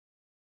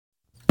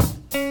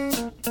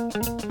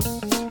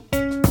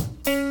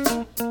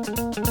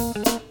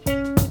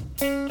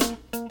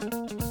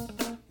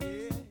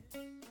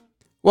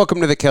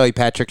Welcome to the Kelly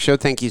Patrick Show.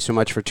 Thank you so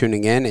much for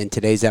tuning in. In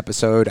today's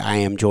episode, I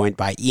am joined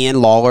by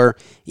Ian Lawler.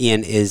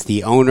 Ian is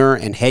the owner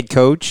and head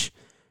coach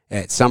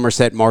at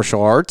Somerset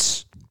Martial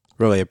Arts.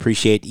 Really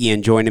appreciate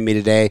Ian joining me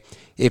today.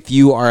 If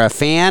you are a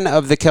fan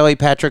of the Kelly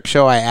Patrick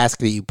Show, I ask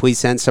that you please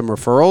send some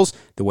referrals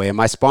the way of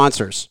my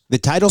sponsors. The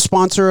title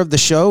sponsor of the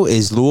show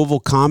is Louisville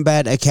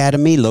Combat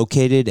Academy,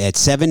 located at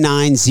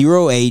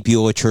 7908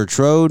 Beulah Church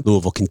Road,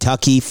 Louisville,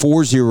 Kentucky,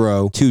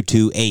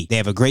 40228. They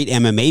have a great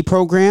MMA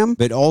program,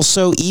 but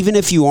also, even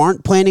if you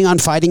aren't planning on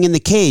fighting in the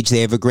cage, they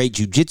have a great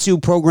jiu-jitsu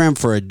program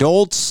for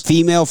adults,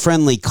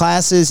 female-friendly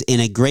classes, and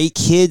a great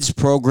kids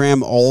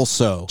program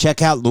also.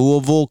 Check out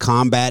Louisville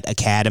Combat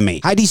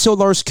Academy. Heidi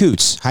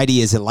Solars-Coots. Heidi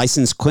is a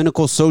licensed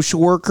clinical social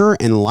worker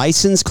and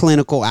licensed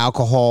clinical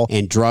alcohol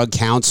and drug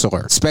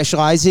counselor,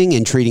 specializing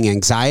in treating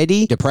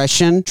anxiety,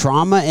 depression,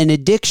 trauma, and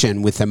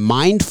addiction with a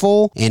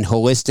mindful and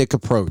holistic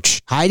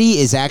approach. Heidi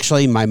is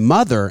actually my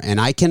mother, and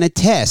I can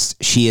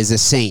attest she is a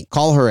saint.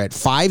 Call her at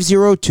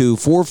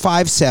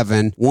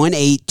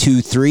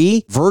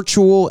 502-457-1823.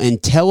 Virtual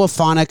and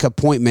telephonic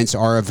appointments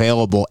are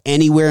available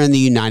anywhere in the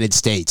United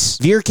States.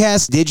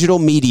 Veercast Digital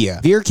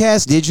Media.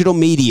 Veercast Digital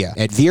Media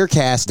at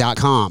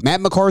veercast.com.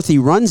 Matt McCarthy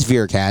runs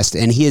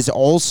Veercast, and he is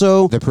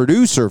also the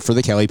producer for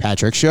the Kelly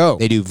Patrick Show.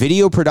 They do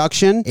video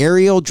production,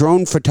 aerial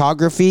drone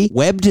photography,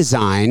 web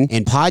design,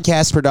 and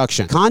podcast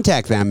production.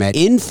 Contact them at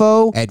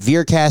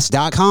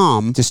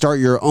info@veercast.com to start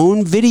your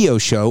own video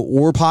show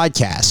or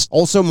podcast.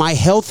 Also, my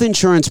health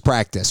insurance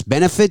practice,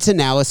 Benefits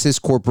Analysis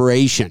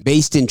Corporation.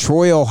 Based in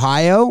Troy,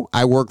 Ohio,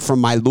 I work from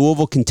my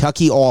Louisville,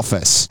 Kentucky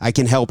office. I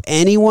can help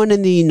anyone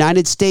in the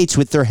United States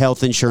with their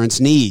health insurance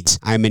needs.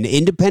 I'm an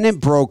independent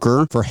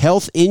broker for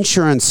health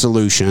insurance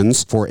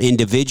solutions for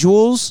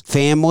individuals,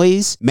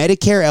 families,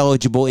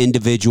 Medicare-eligible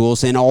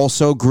individuals, and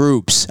also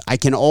groups. I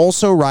can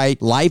also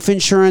write life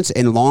insurance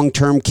and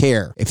long-term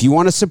care. If you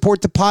want to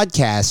support the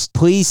podcast,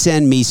 please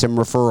send me some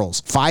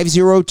referrals.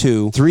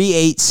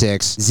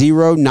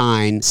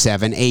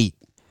 502-386-0978.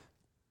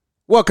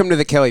 Welcome to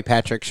the Kelly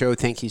Patrick Show.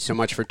 Thank you so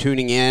much for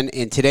tuning in.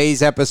 In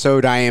today's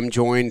episode, I am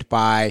joined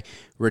by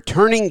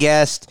returning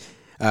guest,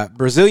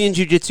 Brazilian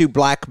Jiu-Jitsu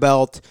black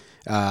belt,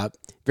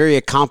 very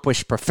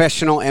accomplished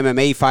professional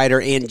MMA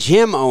fighter and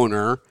gym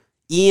owner,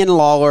 Ian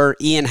Lawler.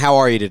 Ian, how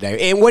are you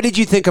today? And what did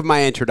you think of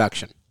my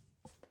introduction?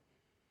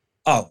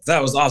 Oh,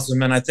 that was awesome,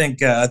 man. I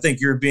think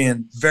you're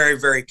being very,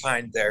 very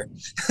kind there.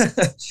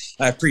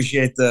 I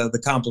appreciate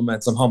the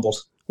compliments. I'm humbled.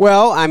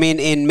 Well, I mean,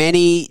 in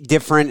many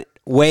different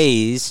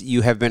ways,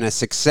 you have been a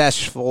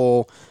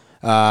successful.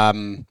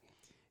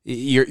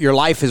 Your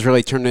life has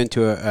really turned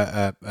into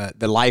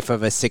the life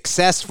of a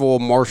successful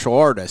martial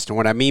artist, and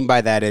what I mean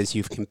by that is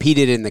you've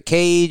competed in the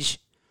cage.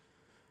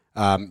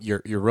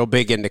 You're real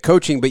big into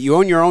coaching, but you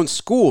own your own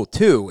school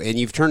too, and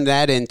you've turned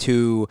that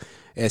into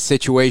a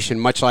situation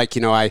much like,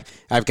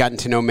 I've gotten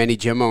to know many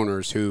gym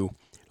owners who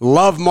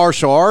love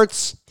martial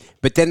arts,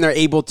 but then they're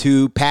able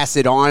to pass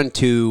it on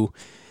to,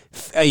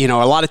 a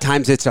lot of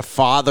times it's a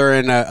father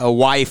and a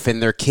wife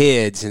and their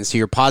kids, and so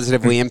you're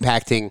positively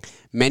impacting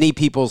many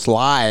people's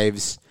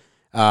lives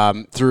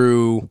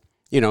through,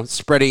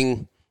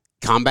 spreading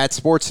combat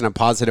sports in a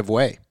positive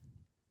way.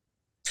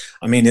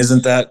 I mean,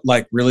 isn't that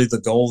like really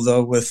the goal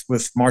though with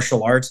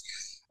martial arts?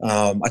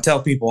 I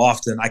tell people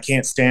often, I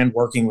can't stand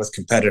working with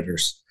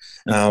competitors.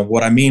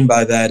 What I mean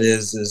by that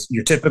is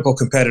your typical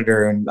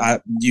competitor, and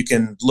you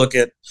can look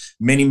at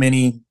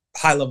many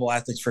high-level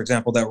athletes, for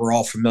example, that we're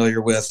all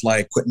familiar with,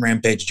 like Quentin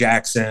Rampage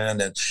Jackson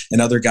and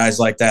other guys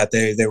like that.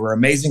 They were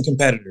amazing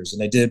competitors,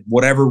 and they did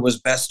whatever was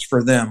best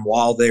for them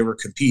while they were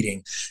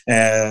competing.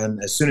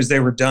 And as soon as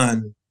they were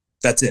done,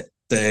 that's it.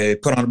 They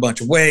put on a bunch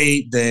of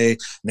weight, they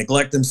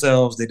neglect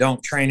themselves, they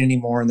don't train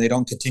anymore, and they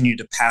don't continue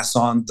to pass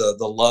on the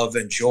love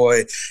and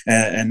joy,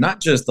 and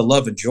not just the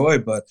love and joy,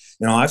 but,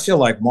 I feel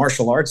like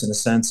martial arts in a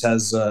sense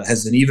has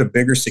an even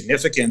bigger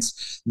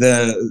significance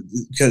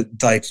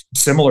like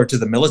similar to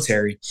the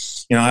military.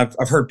 I've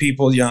heard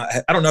people,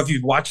 I don't know if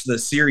you've watched the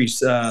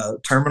series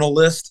Terminal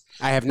List.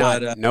 I have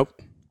not. Nope.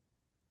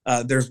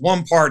 There's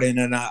one part in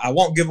it, and I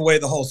won't give away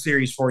the whole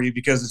series for you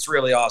because it's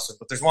really awesome,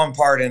 but there's one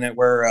part in it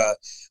where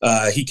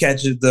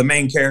the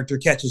main character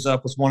catches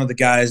up with one of the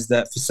guys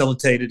that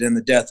facilitated in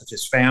the death of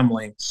his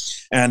family,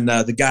 and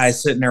the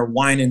guy's sitting there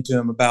whining to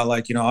him about,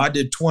 like, I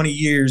did 20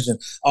 years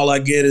and all I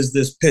get is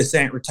this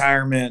pissant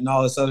retirement and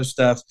all this other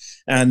stuff.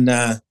 And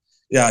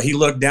he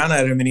looked down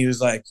at him and he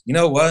was like, you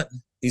know what?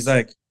 He's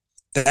like,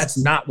 that's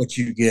not what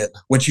you get.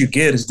 What you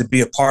get is to be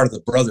a part of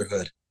the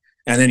brotherhood.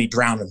 And then he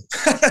drowned him.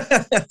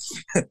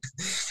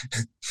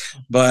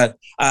 But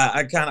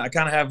I kind of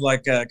have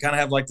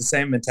the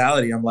same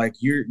mentality. I'm like,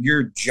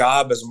 your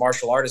job as a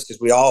martial artist,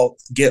 because we all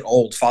get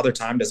old. Father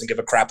Time doesn't give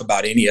a crap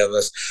about any of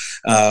us.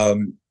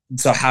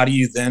 So how do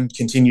you then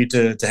continue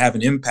to have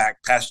an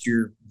impact past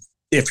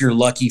if you're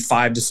lucky,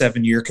 5 to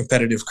 7 year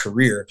competitive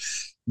career?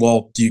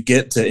 Well, do you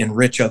get to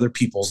enrich other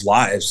people's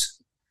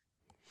lives?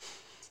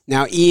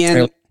 Now,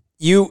 Ian,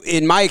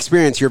 in my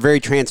experience, you're a very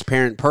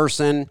transparent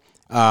person.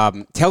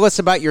 Tell us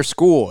about your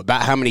school,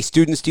 about how many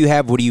students do you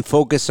have? What do you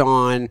focus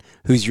on?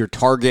 Who's your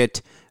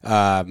target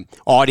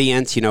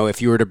audience?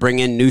 If you were to bring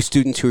in new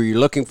students, who are you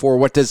looking for?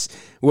 What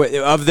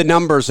of the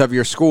numbers of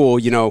your school,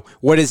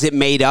 what is it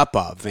made up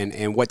of,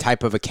 and what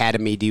type of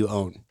academy do you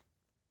own?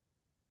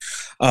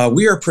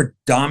 We are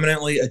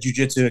predominantly a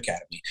jiu-jitsu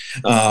academy.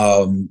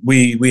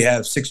 We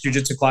have 6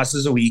 jiu-jitsu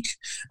classes a week,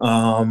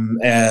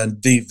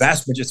 and the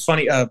vast majority. It's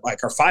funny,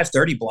 like our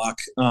 5:30 block.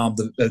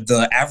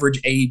 The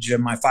average age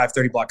of my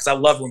 5:30 block, because I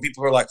love when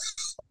people are like,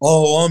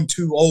 "Oh, I'm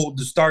too old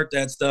to start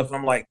that stuff," and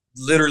I'm like,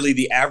 literally,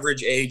 the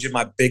average age of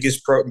my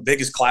biggest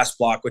class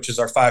block, which is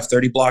our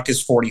 5:30 block,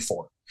 is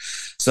 44.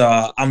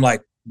 So I'm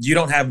like, you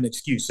don't have an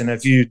excuse. And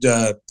if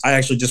I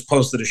actually just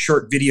posted a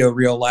short video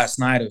reel last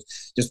night of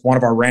just one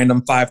of our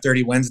random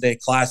 5:30 Wednesday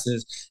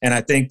classes. And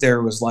I think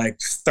there was like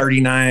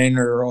 39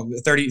 or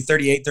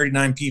 38,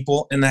 39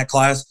 people in that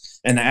class.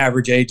 And the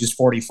average age is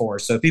 44.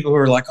 So people who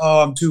are like, "Oh,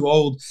 I'm too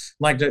old,"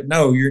 I'm like,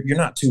 no, you're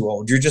not too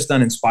old. You're just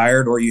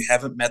uninspired, or you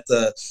haven't met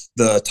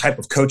the type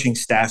of coaching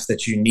staff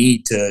that you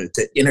need to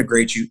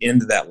integrate you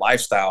into that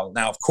lifestyle.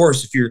 Now, of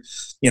course, if you're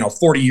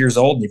 40 years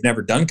old and you've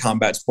never done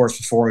combat sports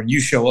before, and you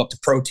show up to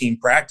pro team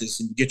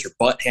practice and you get your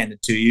butt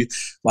handed to you,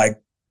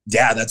 like,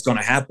 yeah, that's going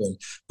to happen.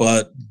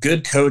 But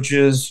good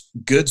coaches,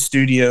 good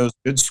studios,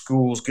 good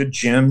schools, good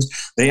gyms,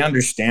 they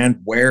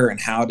understand where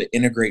and how to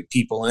integrate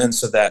people in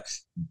so that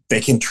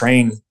they can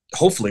train,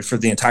 hopefully, for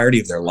the entirety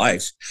of their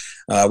life.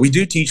 We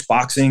do teach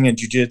boxing and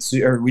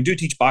jiu-jitsu, or we do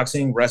teach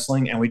boxing,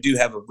 wrestling, and we do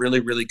have a really,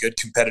 really good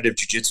competitive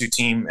jiu-jitsu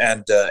team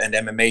and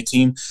MMA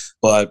team,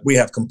 but we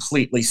have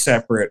completely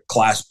separate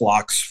class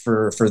blocks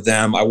for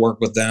them. I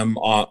work with them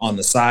on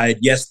the side.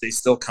 Yes, they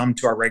still come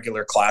to our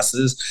regular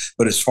classes,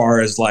 but as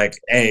far as like,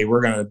 hey,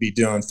 we're going to be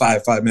doing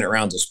 5-minute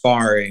rounds of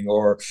sparring,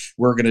 or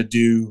we're going to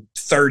do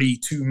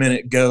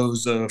 32-minute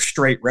goes of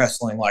straight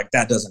wrestling, like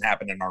that doesn't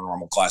happen in our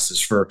normal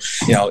classes for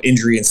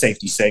injury and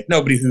safety's sake.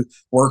 Nobody who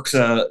works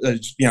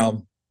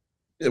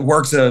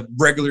works a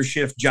regular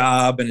shift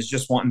job and is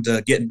just wanting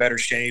to get in better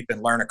shape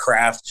and learn a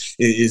craft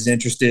is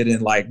interested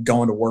in like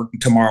going to work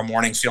tomorrow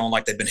morning feeling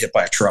like they've been hit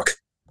by a truck.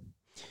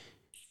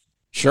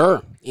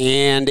 Sure.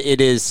 And it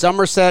is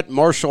Somerset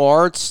Martial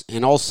Arts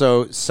and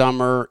also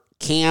summer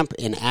camp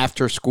and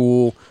after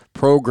school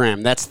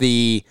program. That's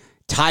the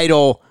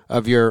title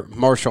of your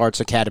martial arts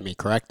academy,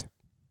 correct?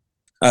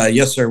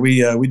 Yes, sir. We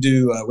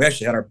do. We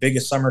actually had our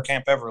biggest summer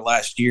camp ever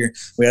last year.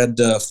 We had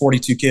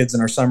 42 kids in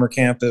our summer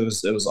camp. It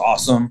was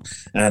awesome.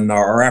 And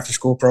our after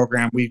school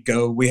program,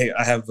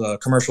 I have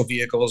commercial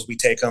vehicles. We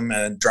take them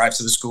and drive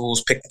to the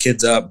schools, pick the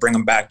kids up, bring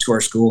them back to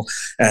our school,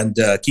 and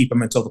keep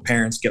them until the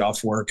parents get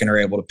off work and are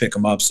able to pick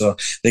them up. So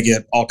they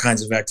get all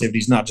kinds of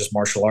activities, not just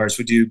martial arts.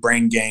 We do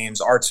brain games,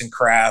 arts and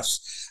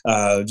crafts.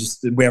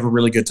 We have a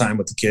really good time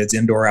with the kids,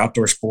 indoor,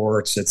 outdoor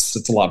sports.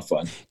 It's a lot of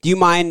fun. Do you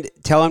mind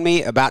telling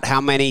me about how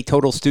many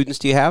total students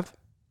do you have?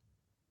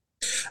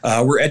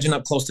 We're edging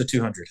up close to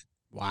 200.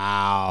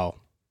 Wow.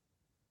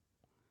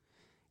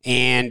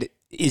 And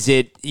is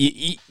it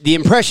the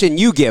impression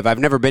you give? I've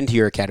never been to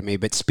your academy,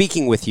 but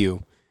speaking with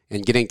you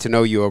and getting to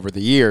know you over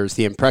the years,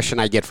 the impression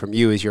I get from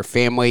you is you're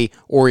family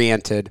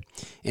oriented.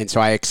 And so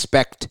I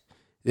expect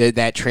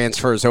that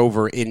transfers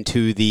over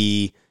into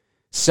the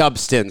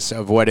substance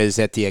of what is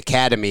at the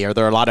academy. Are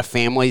there a lot of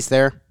families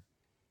there?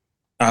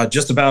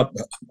 Just about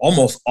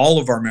almost all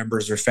of our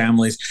members are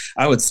families.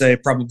 I would say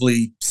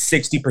probably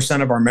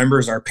 60% of our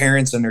members are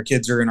parents and their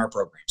kids are in our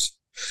programs.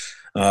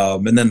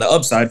 And then the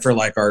upside for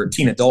like our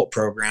teen adult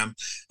program,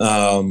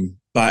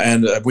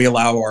 and we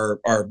allow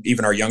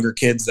even our younger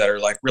kids that are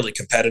like really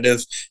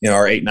competitive,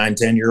 our 8, 9,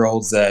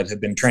 10-year-olds that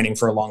have been training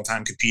for a long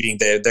time competing.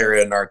 They're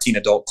in our teen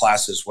adult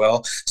class as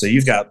well. So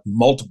you've got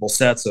multiple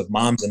sets of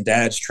moms and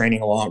dads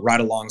training right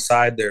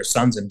alongside their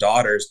sons and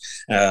daughters.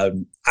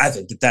 I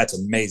think that's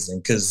amazing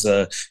because,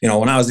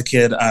 when I was a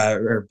kid,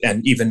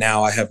 and even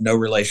now, I have no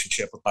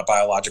relationship with my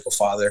biological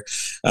father.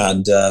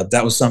 And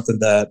that was something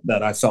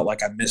that I felt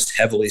like I missed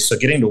heavily. So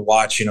getting to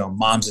watch,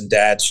 moms and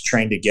dads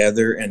train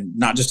together and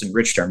not just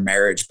enrich their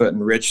marriage, but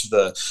enrich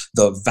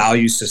the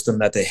value system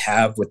that they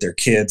have with their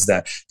kids,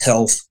 that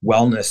health,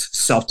 wellness,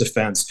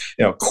 self-defense,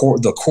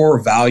 the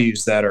core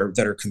values that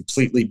are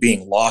completely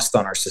being lost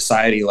on our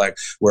society, like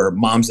where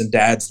moms and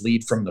dads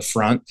lead from the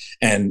front.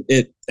 And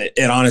it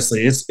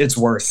honestly, it's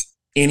worth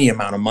any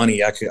amount of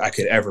money I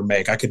could ever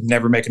make. I could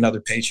never make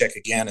another paycheck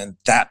again, and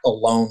that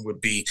alone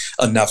would be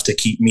enough to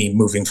keep me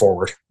moving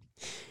forward.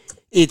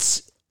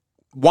 It's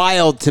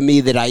wild to me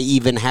that I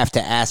even have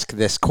to ask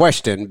this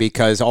question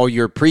because all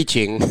you're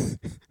preaching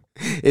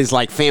is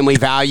like family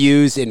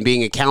values and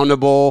being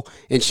accountable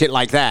and shit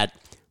like that.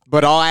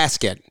 But I'll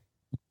ask it.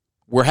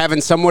 We're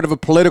having somewhat of a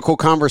political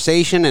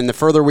conversation, and the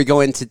further we go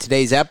into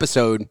today's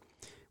episode,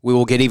 we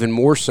will get even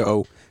more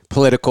so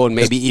political and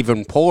maybe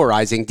even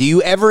polarizing. Do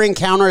you ever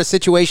encounter a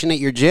situation at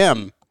your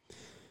gym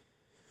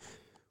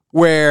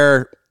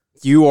where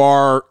you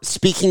are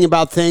speaking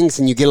about things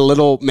and you get a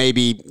little,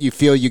 maybe you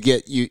feel you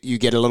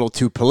get a little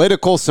too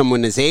political,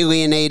 someone is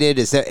alienated,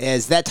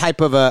 as that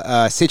type of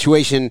a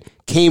situation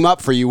came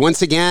up for you?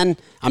 Once again,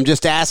 I'm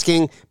just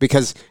asking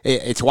because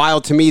it's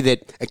wild to me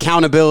that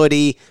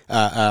accountability,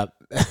 a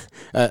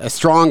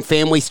strong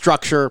family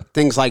structure,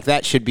 things like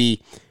that should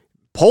be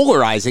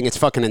polarizing. It's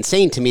fucking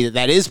insane to me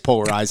that is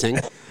polarizing.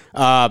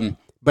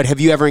 But have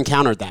you ever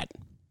encountered that?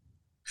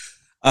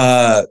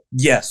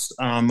 Yes.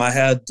 I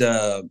had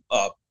a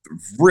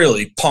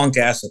really punk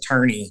ass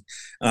attorney.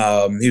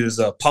 He was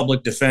a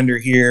public defender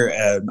here,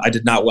 and I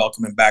did not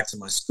welcome him back to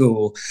my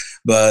school.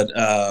 But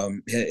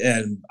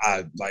and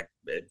I like,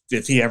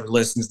 if he ever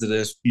listens to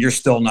this, you're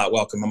still not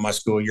welcome in my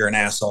school. You're an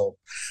asshole.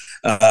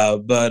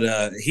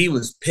 But he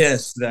was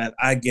pissed that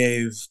I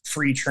gave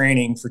free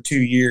training for 2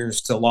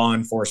 years to law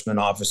enforcement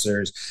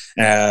officers.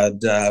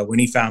 And when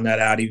he found that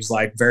out, he was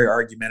like very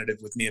argumentative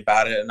with me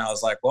about it. And I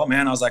was like, well,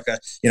 man, I was like,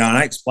 and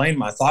I explained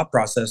my thought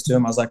process to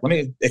him. I was like, let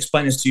me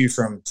explain this to you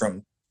from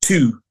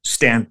two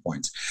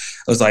standpoints.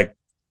 I was like,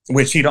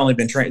 which he'd only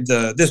been trained,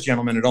 this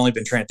gentleman had only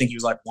been trained, I think he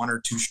was like 1 or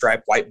 2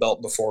 stripe white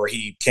belt before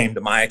he came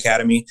to my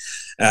academy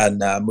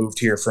and moved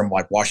here from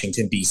like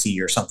Washington,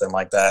 D.C. or something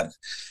like that.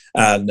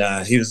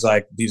 And he was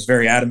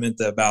very adamant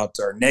about,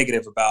 or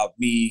negative about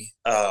me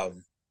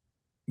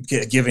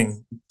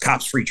giving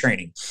cops free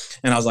training.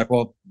 And I was like,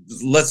 well,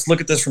 let's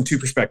look at this from 2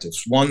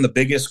 perspectives. One, the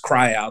biggest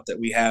cry out that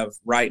we have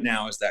right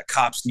now is that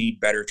cops need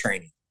better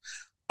training.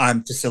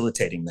 I'm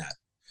facilitating that.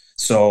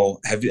 So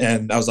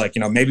and I was like,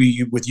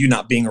 maybe with you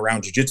not being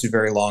around jiu-jitsu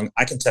very long,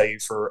 I can tell you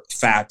for a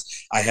fact,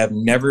 I have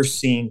never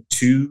seen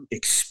 2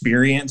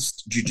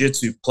 experienced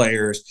jiu-jitsu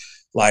players,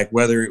 like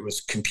whether it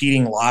was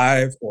competing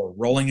live or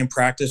rolling in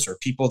practice or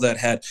people that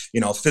had,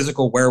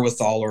 physical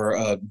wherewithal or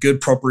a good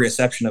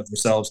proprioception of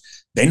themselves.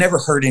 They never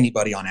hurt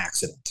anybody on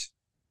accident.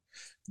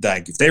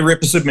 Like if they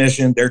rip a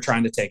submission, they're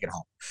trying to take it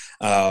home.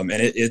 And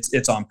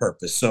it's on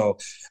purpose. So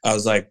I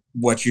was like,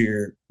 what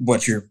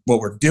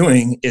we're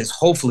doing is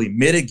hopefully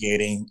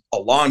mitigating a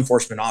law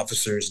enforcement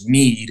officer's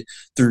need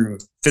through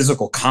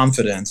physical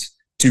confidence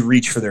to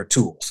reach for their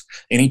tools.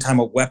 Anytime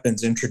a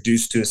weapon's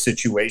introduced to a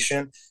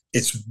situation,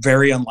 it's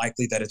very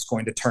unlikely that it's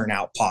going to turn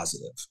out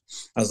positive.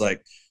 I was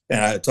like,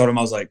 and I told him,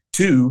 I was like,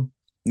 2,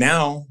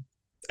 now,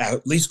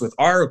 at least with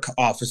our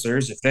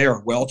officers, if they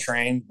are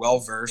well-trained,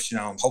 well-versed,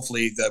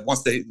 hopefully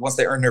once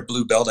they earn their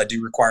blue belt, I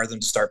do require them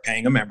to start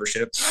paying a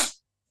membership.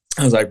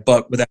 I was like,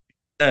 but with that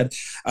said,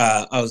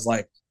 I was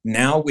like,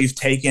 now we've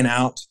taken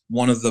out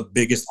one of the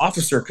biggest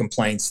officer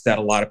complaints that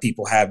a lot of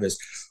people have is,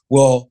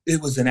 well,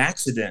 it was an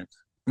accident.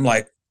 I'm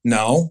like,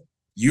 no,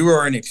 you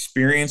are an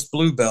experienced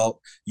blue belt.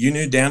 You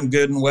knew damn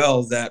good and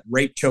well that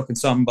rape choking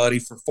somebody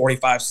for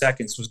 45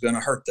 seconds was going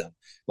to hurt them.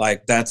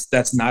 Like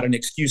that's not an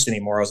excuse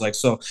anymore. I was like,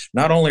 so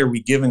not only are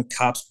we giving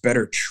cops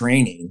better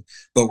training,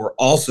 but we're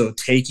also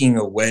taking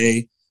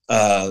away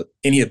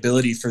any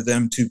ability for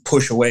them to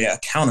push away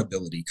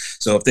accountability.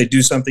 So if they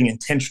do something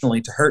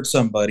intentionally to hurt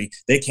somebody,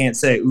 they can't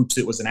say, oops,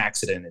 it was an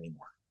accident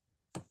anymore.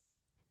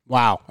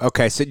 Wow.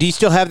 Okay. So do you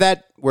still have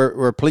that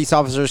where police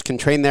officers can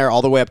train there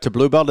all the way up to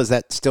blue belt? Is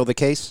that still the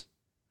case?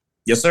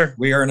 Yes, sir.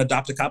 We are an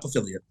Adopt a Cop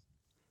affiliate.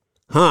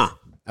 Huh.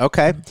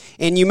 Okay.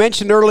 And you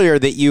mentioned earlier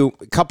that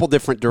a couple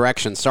different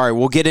directions. Sorry,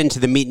 we'll get into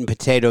the meat and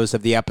potatoes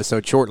of the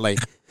episode shortly.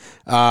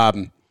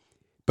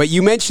 But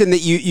you mentioned that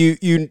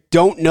you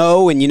don't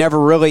know and you never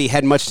really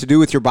had much to do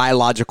with your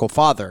biological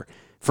father.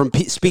 From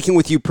speaking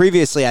with you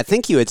previously, I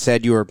think you had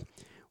said you were,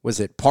 was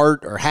it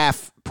part or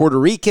half Puerto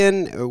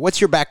Rican? What's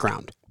your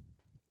background?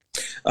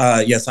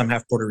 Yes, I'm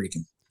half Puerto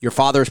Rican. Your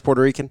father is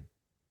Puerto Rican?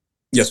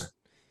 Yes, sir.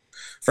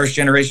 First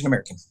generation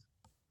American.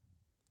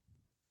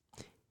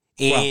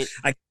 And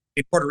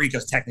Puerto Rico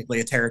is technically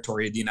a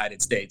territory of the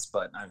United States,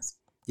 but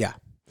yeah.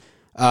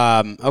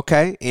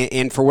 Okay.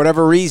 And for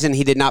whatever reason,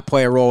 he did not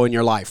play a role in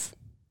your life.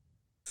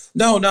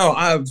 No.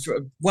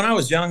 When I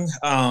was young,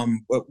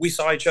 we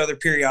saw each other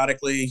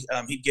periodically.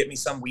 He'd get me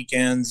some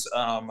weekends,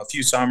 a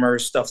few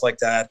summers, stuff like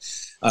that.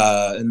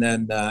 And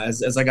then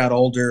as I got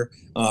older,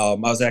 I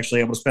was actually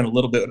able to spend a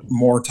little bit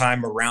more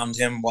time around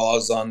him while I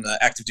was on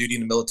active duty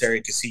in the military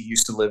because he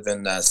used to live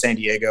in San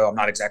Diego. I'm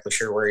not exactly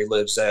sure where he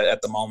lives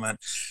at the moment.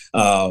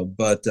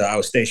 But I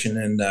was stationed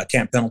in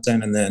Camp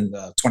Pendleton and then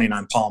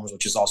 29 Palms,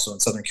 which is also in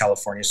Southern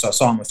California. So I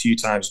saw him a few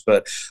times,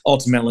 but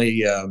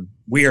ultimately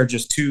we are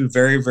just 2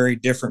 very, very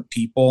different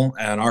people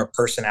and our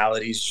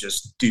personalities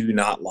just do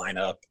not line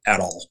up at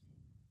all.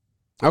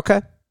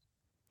 Okay.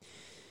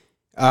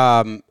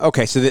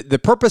 Okay. So the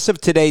purpose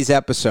of today's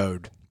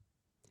episode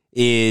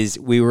is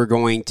we were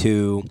going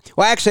to,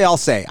 well, actually I'll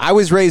say I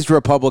was raised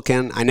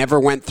Republican. I never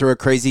went through a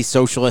crazy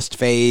socialist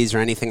phase or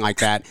anything like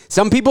that.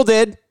 Some people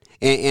did.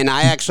 And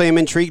I actually am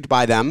intrigued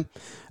by them.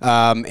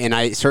 And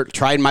I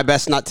tried my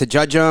best not to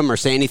judge them or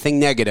say anything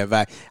negative.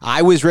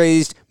 I was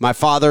raised, my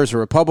father's a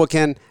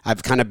Republican.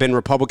 I've kind of been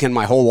Republican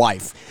my whole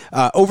life.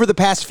 Over the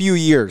past few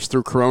years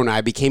through Corona,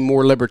 I became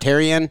more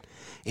libertarian.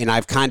 And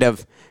I've kind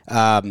of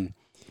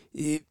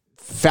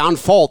found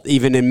fault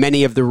even in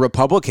many of the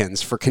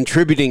Republicans for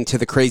contributing to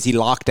the crazy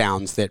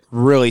lockdowns that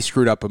really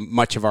screwed up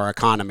much of our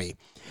economy.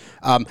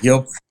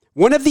 Yep.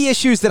 One of the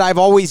issues that I've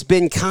always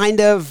been kind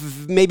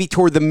of maybe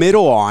toward the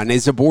middle on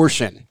is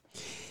abortion.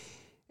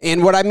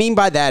 And what I mean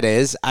by that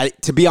is,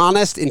 to be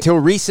honest, until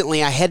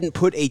recently, I hadn't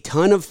put a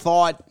ton of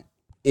thought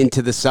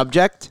into the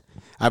subject.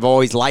 I've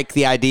always liked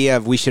the idea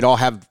of we should all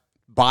have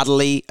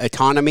bodily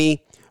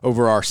autonomy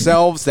over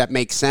ourselves. That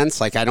makes sense.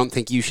 Like, I don't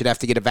think you should have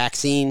to get a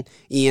vaccine,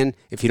 Ian,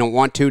 if you don't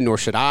want to, nor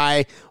should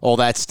I, all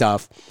that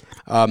stuff.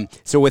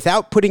 So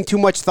without putting too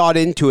much thought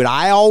into it,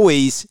 I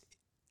always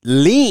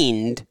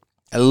leaned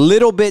a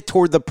little bit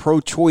toward the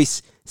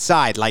pro-choice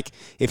side. Like,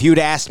 if you'd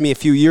asked me a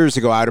few years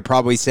ago, I would have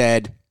probably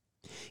said,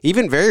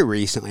 even very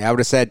recently, I would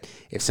have said,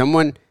 if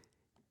someone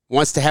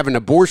wants to have an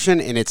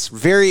abortion and it's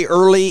very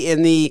early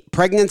in the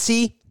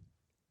pregnancy,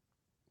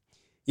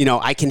 you know,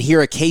 I can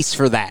hear a case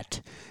for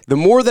that. The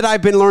more that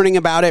I've been learning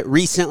about it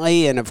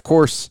recently, and of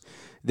course,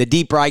 the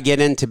deeper I get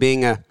into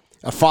being a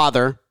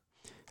father,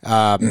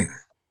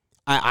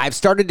 I've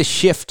started to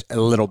shift a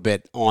little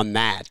bit on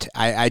that.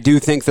 I do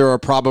think there are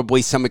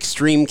probably some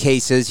extreme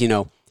cases. You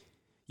know,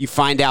 you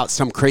find out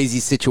some crazy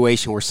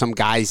situation where some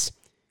guy's,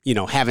 you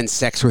know, having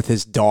sex with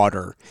his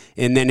daughter,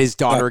 and then his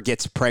daughter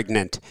gets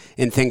pregnant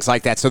and things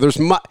like that. So there's,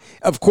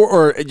 of course,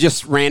 or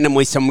just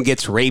randomly someone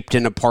gets raped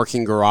in a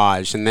parking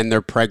garage and then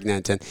they're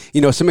pregnant, and,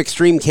 you know, some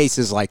extreme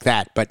cases like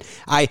that. But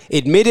I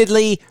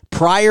admittedly,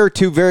 prior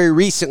to very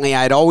recently,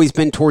 I'd always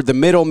been toward the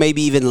middle,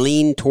 maybe even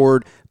lean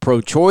toward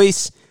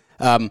pro-choice.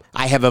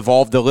 I have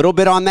evolved a little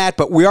bit on that,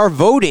 but we are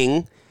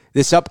voting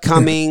this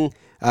upcoming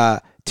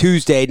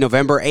Tuesday,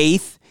 November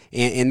 8th,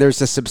 and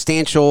there's a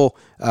substantial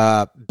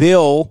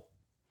bill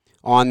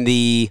on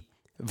the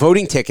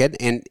voting ticket.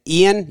 And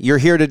Ian, you're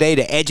here today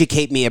to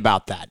educate me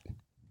about that.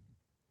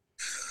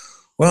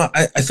 Well,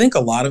 I think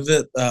a lot of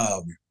it,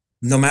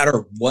 no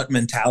matter what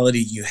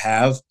mentality you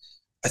have,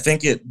 I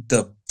think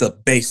the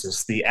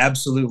basis, the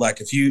absolute, like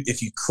if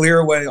you clear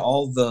away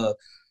all the,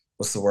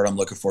 what's the word I'm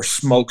looking for,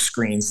 smoke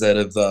screens that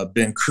have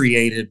been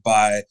created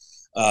by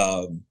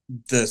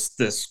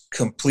this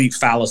complete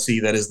fallacy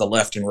that is the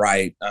left and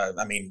right.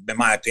 I mean, in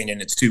my opinion,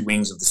 it's two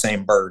wings of the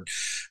same bird,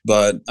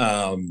 but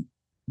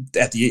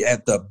at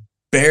the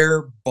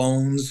bare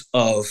bones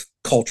of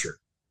culture,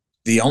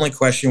 the only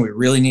question we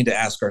really need to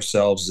ask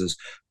ourselves is,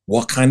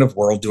 what kind of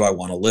world do I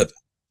want to live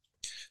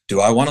in? Do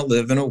I want to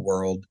live in a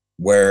world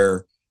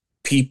where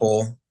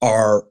people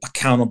are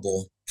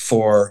accountable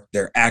for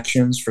their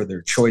actions, for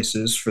their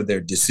choices, for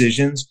their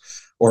decisions,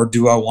 or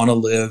do I want to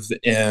live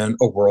in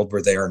a world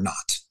where they are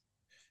not?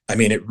 I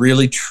mean, it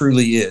really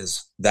truly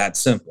is that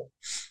simple.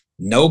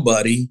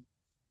 Nobody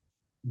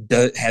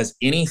has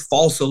any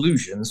false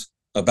illusions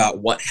about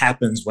what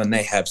happens when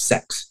they have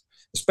sex,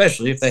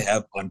 especially if they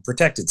have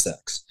unprotected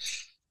sex.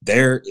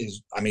 There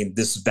is, I mean,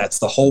 that's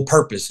the whole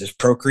purpose, is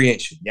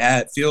procreation. Yeah,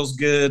 it feels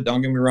good.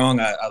 Don't get me wrong.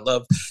 I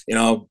love, you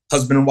know,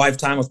 husband and wife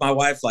time with my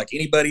wife like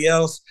anybody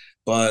else.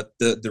 But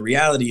the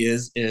reality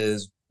is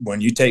when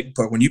you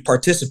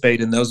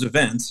participate in those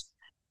events,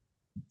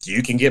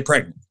 you can get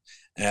pregnant.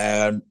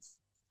 And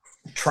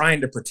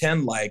trying to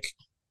pretend like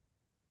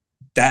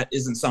that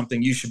isn't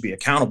something you should be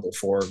accountable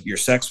for, your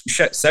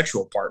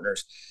sexual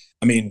partners,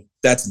 I mean,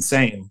 that's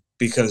insane,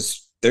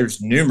 because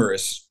there's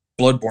numerous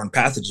bloodborne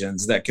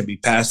pathogens that can be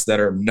passed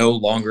that are no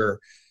longer,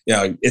 you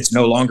know, it's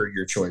no longer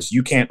your choice.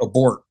 You can't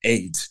abort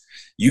AIDS.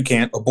 You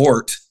can't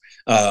abort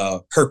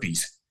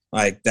herpes.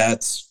 Like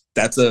that's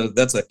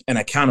an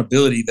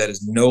accountability that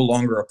is no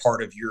longer a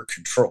part of your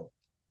control.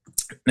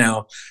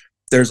 Now,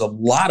 there's a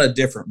lot of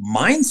different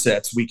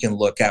mindsets we can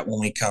look at when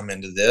we come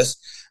into this.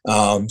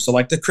 So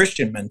like the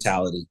Christian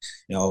mentality,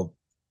 you know,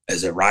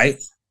 is it right?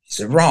 Is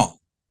it wrong?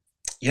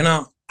 You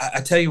know,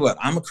 I tell you what,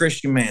 I'm a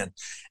Christian man,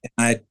 and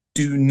I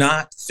do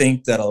not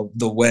think that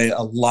the way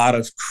a lot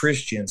of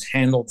Christians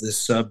handle this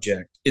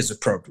subject is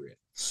appropriate.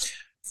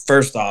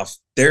 First off,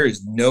 there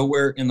is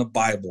nowhere in the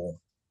Bible,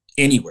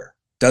 anywhere,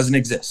 doesn't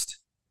exist,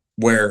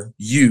 where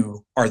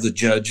you are the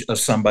judge of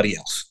somebody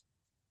else.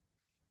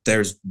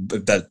 There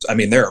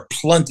are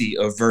plenty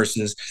of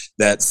verses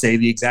that say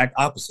the exact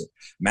opposite.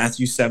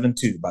 Matthew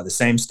 7:2, by the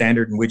same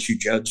standard in which you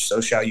judge, so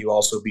shall you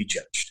also be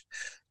judged.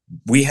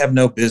 We have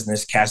no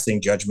business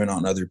casting judgment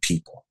on other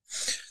people.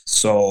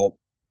 So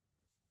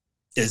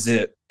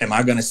am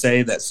I going to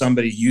say that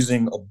somebody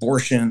using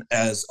abortion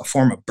as a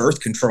form of birth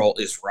control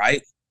is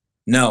right?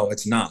 No,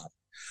 it's not.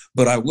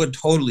 But I would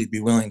totally be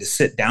willing to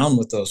sit down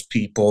with those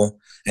people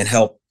and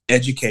help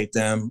educate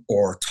them,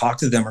 or talk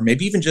to them, or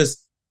maybe even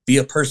just be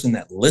a person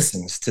that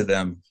listens to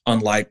them,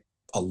 unlike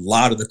a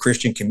lot of the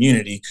Christian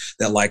community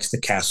that likes to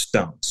cast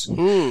stones.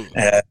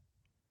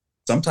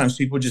 Sometimes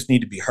people just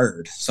need to be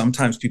heard.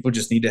 Sometimes people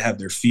just need to have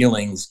their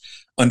feelings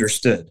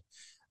understood.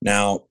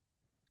 Now,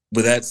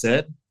 with that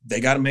said,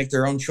 they got to make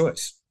their own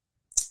choice.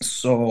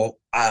 So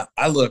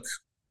I look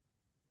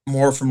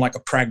more from like a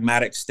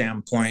pragmatic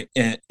standpoint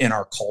in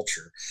our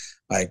culture.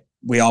 Like,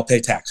 we all pay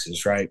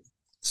taxes, right?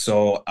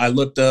 So I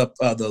looked up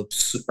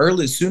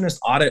soonest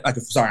audit I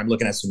could. Sorry, I'm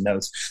looking at some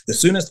notes. The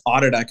soonest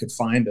audit I could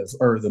find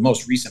or the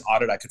most recent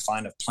audit I could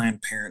find of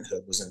Planned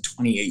Parenthood was in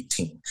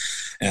 2018,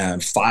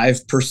 and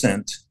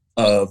 5%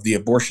 of the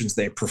abortions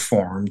they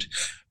performed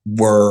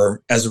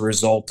were as a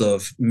result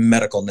of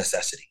medical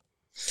necessity.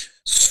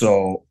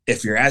 So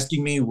if you're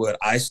asking me, would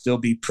I still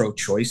be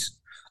pro-choice?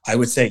 I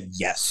would say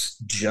yes,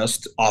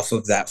 just off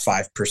of that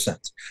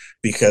 5%,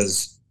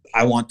 because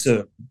I want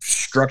to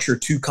structure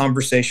two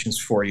conversations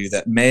for you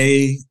that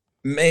may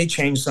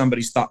change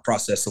somebody's thought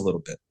process a little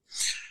bit.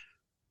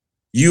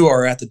 You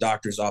are at the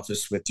doctor's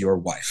office with your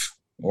wife,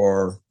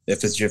 or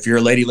if you're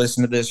a lady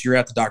listening to this, you're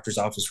at the doctor's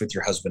office with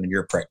your husband and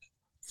you're pregnant.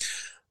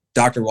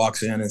 Doctor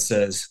walks in and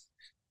says,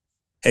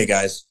 "Hey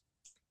guys,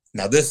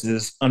 now this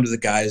is under the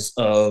guise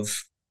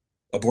of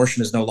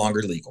abortion is no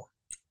longer legal.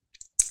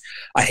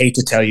 I hate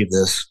to tell you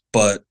this,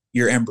 but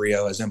your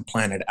embryo is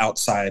implanted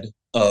outside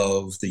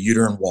of the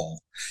uterine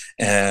wall,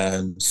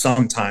 and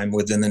sometime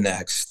within the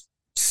next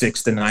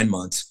 6 to 9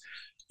 months,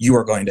 you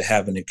are going to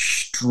have an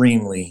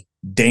extremely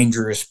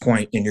dangerous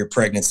point in your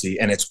pregnancy,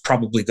 and it's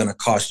probably going to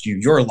cost you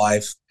your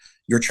life,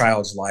 your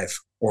child's life,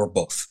 or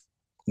both.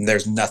 And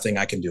there's nothing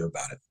I can do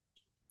about it."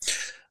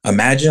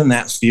 Imagine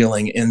that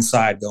feeling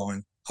inside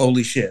going,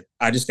 holy shit,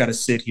 I just got to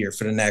sit here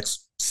for the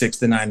next 6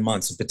 to 9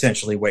 months and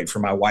potentially wait for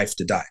my wife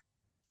to die.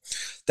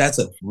 That's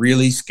a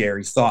really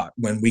scary thought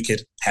when we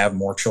could have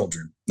more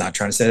children. Not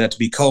trying to say that to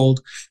be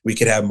cold. We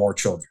could have more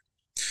children.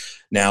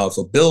 Now, if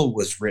a bill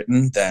was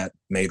written that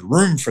made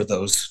room for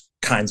those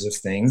kinds of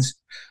things,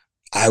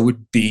 I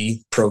would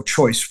be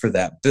pro-choice for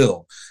that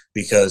bill,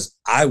 because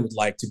I would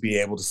like to be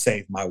able to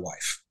save my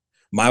wife.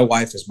 My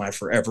wife is my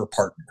forever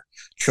partner.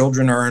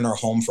 Children are in our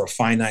home for a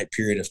finite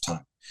period of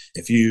time.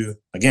 If you're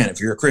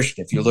a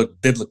Christian, if you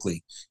look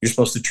biblically, you're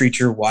supposed to treat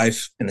your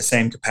wife in the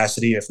same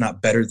capacity, if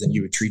not better, than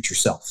you would treat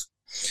yourself.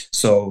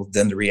 So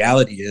then the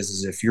reality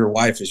is if your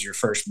wife is your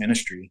first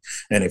ministry,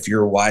 and if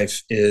your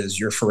wife is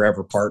your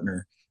forever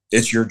partner,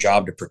 it's your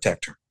job to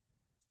protect her.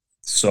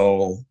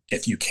 So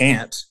if you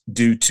can't,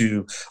 due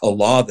to a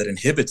law that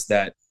inhibits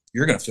that,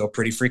 you're going to feel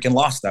pretty freaking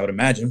lost, I would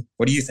imagine.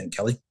 What do you think,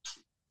 Kelly?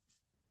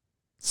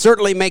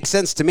 Certainly makes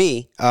sense to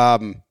me.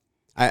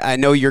 I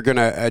know you're going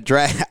to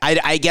address,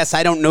 I guess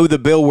I don't know the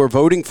bill we're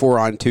voting for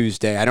on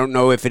Tuesday. I don't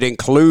know if it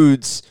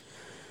includes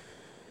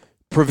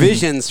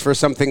provisions for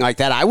something like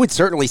that. I would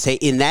certainly say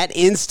in that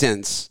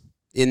instance,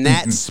 in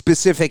that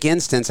specific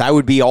instance, I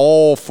would be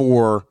all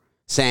for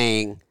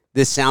saying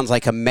this sounds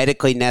like a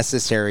medically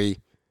necessary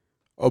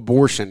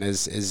abortion.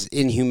 As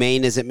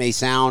inhumane as it may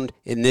sound,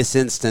 in this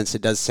instance,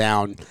 it does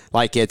sound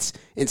like it's,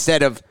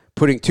 instead of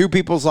putting two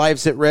people's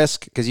lives at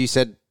risk, because you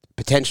said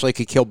potentially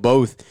could kill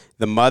both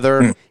the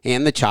mother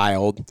and the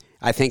child,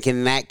 I think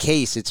in that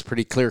case, it's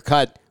pretty clear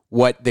cut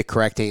what the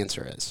correct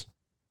answer is.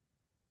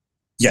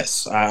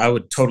 Yes, I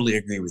would totally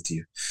agree with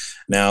you.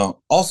 Now,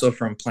 also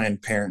from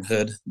Planned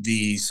Parenthood,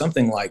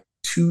 something like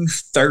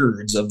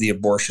 2/3 of the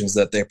abortions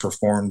that they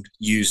performed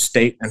use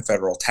state and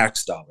federal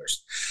tax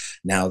dollars.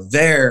 Now,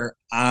 like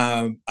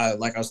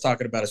I was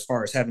talking about, as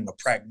far as having a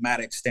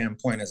pragmatic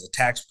standpoint as a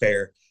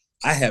taxpayer,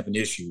 I have an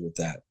issue with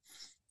that.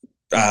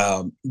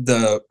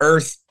 The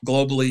earth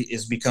globally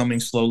is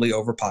becoming slowly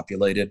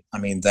overpopulated. I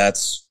mean,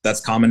 that's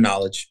common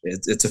knowledge.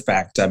 It's a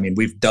fact. I mean,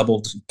 we've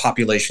doubled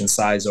population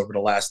size over the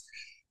last,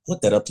 I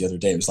looked that up the other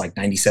day. It was like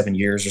 97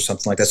 years or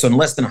something like that. So in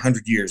less than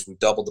 100 years, we've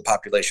doubled the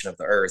population of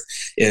the earth.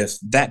 If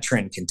that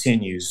trend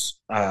continues,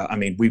 I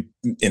mean, we,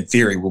 in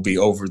theory, will be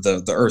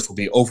the earth will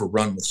be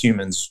overrun with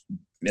humans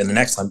in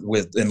less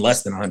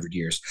than 100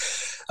 years.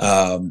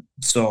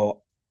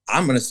 So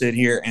I'm going to sit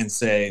here and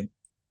say,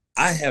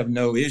 I have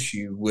no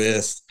issue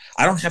with,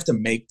 I don't have to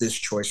make this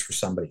choice for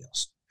somebody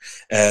else.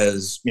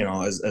 As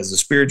a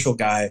spiritual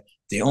guy,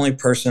 the only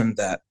person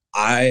that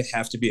I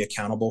have to be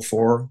accountable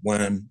for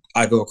when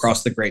I go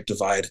across the Great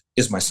Divide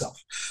is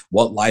myself.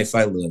 What life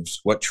I lived,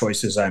 what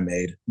choices I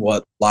made,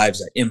 what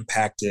lives I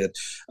impacted,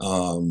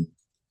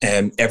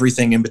 and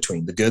everything in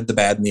between, the good, the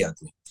bad, and the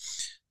ugly.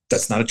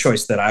 That's not a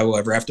choice that I will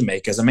ever have to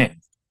make as a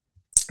man.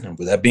 And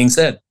with that being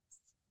said,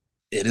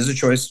 it is a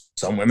choice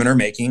some women are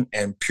making,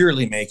 and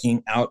purely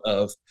making out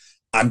of,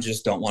 I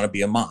just don't want to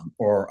be a mom,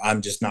 or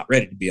I'm just not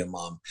ready to be a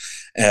mom.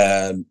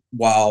 And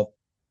while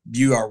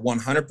you are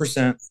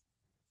 100%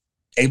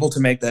 able to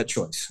make that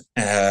choice,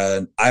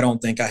 and I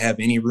don't think I have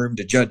any room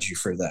to judge you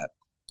for that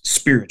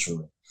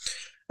spiritually.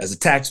 As a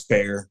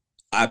taxpayer,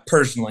 I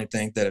personally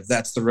think that if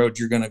that's the road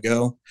you're going to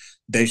go,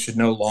 they should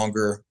no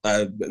longer,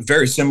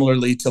 very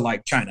similarly to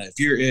like China.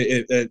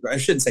 I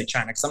shouldn't say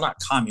China because I'm not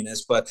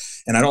communist,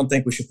 and I don't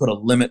think we should put a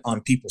limit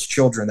on people's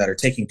children that are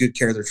taking good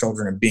care of their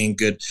children and being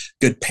good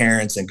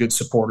parents and good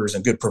supporters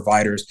and good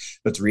providers.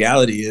 But the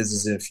reality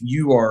is if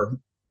you are,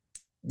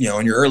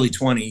 in your early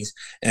 20s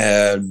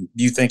and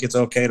you think it's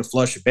okay to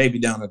flush a baby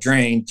down the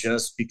drain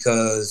just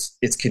because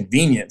it's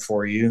convenient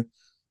for you,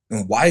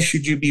 then why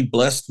should you be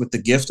blessed with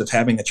the gift of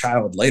having a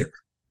child later?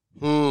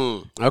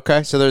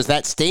 Okay, so there's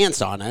that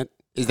stance on it.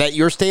 Is that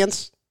your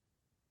stance?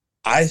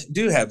 I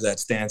do have that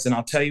stance, and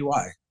I'll tell you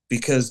why.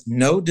 Because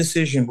no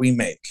decision we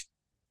make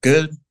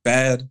Good,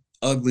 bad,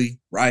 ugly,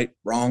 right,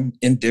 wrong,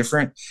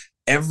 indifferent.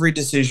 Every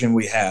decision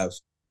we have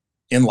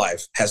in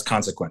life has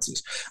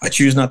consequences. I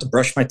choose not to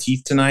brush my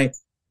teeth tonight,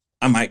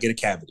 I might get a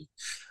cavity.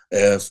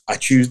 If I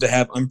choose to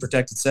have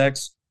unprotected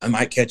sex, I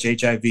might catch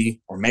HIV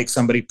or make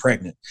somebody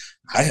pregnant.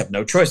 I have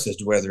no choice as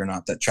to whether or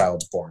not that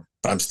child's born,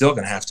 but I'm still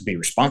going to have to be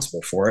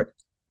responsible for it.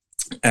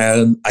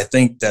 And I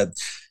think that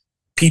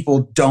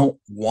people don't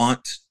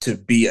want to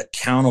be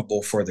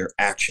accountable for their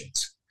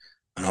actions.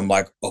 And I'm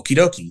like, okie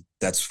dokie,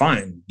 that's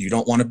fine. You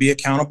don't want to be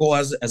accountable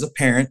as a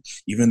parent,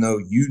 even though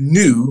you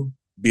knew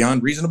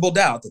beyond reasonable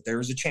doubt that there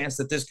was a chance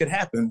that this could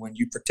happen when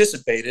you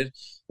participated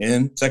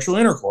in sexual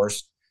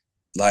intercourse.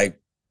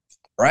 Like,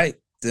 right,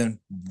 then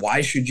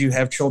why should you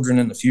have children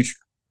in the future?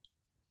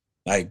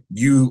 Like,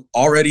 you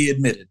already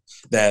admitted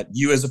that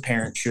you as a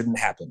parent shouldn't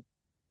happen.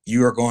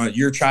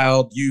 Your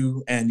child,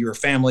 you and your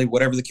family,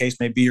 whatever the case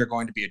may be, are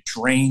going to be a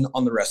drain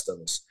on the rest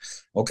of us.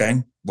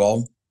 Okay,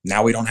 well,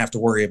 now we don't have to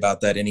worry about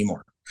that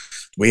anymore.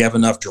 We have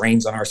enough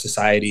drains on our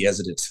society as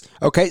it is.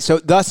 Okay, so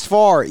thus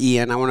far,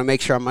 Ian, I want to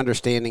make sure I'm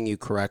understanding you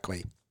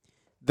correctly.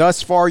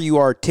 Thus far, you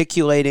are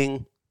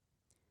articulating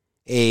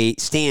a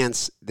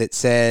stance that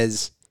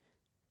says,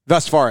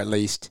 thus far at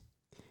least,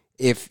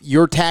 if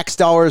your tax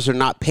dollars are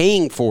not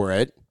paying for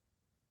it,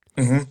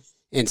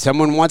 and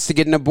someone wants to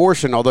get an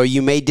abortion, although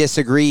you may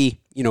disagree,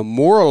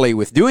 morally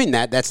with doing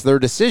that, that's their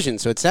decision.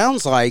 So it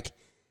sounds like,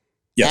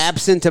 yes,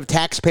 absent of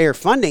taxpayer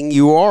funding,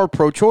 you are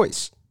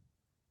pro-choice.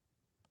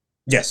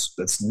 Yes,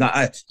 it's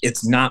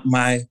not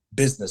my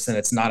business, and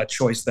it's not a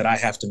choice that I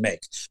have to make.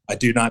 I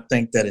do not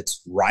think that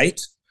it's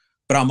right,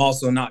 but I'm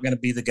also not going to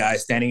be the guy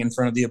standing in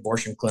front of the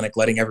abortion clinic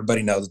letting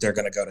everybody know that they're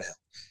going to go to hell,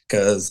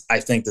 because I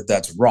think that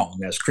that's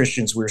wrong. As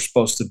Christians, we're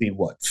supposed to be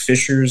what?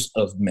 Fishers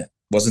of men.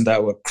 Wasn't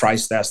that what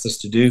Christ asked us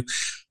to do?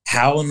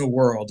 How in the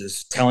world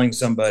is telling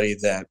somebody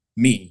that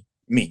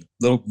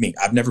little me,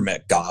 I've never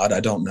met God, I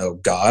don't know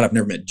God, I've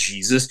never met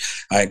Jesus,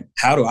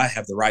 how do I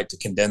have the right to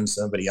condemn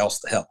somebody else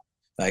to hell?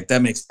 Like,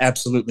 that makes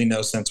absolutely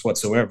no sense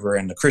whatsoever.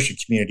 And the Christian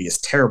community is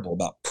terrible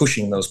about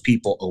pushing those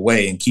people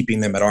away and keeping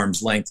them at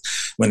arm's length,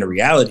 when the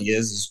reality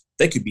is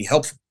they could be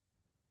helpful.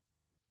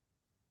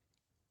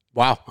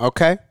 Wow.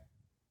 Okay.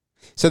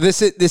 So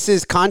this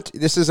is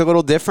a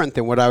little different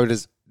than what I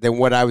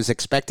was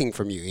expecting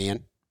from you,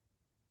 Ian.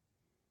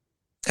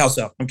 How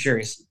so? I'm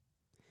curious.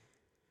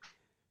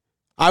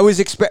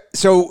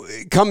 So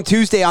come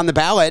Tuesday on the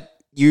ballot,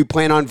 you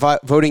plan on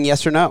voting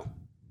yes or no?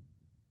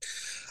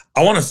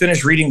 I want to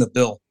finish reading the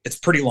bill. It's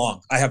pretty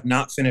long. I have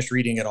not finished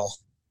reading it all.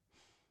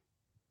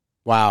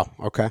 Wow.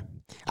 Okay.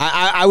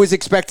 I was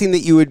expecting that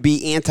you would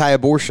be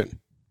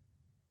anti-abortion.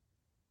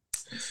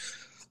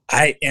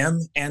 I am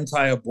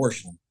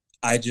anti-abortion.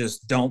 I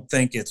just don't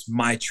think it's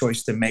my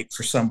choice to make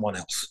for someone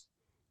else.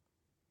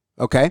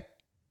 Okay.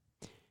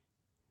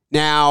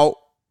 Now,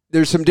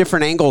 there's some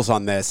different angles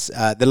on this.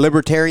 The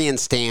libertarian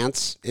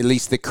stance, at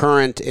least the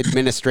current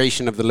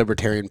administration of the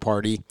Libertarian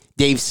Party,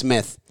 Dave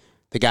Smith,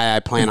 the guy I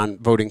plan on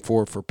voting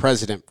for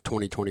president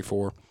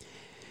 2024,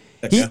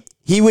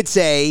 he would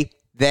say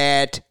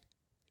that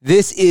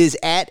this is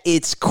at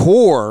its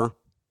core.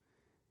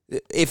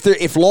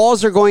 If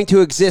laws are going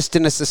to exist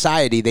in a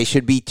society, they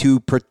should be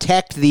to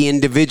protect the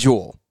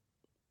individual.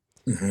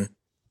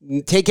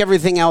 Take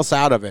everything else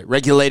out of it,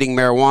 regulating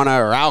marijuana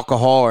or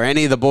alcohol or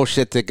any of the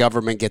bullshit that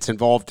government gets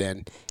involved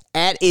in.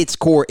 At its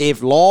core,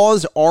 if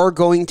laws are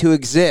going to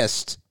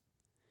exist,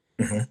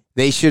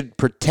 they should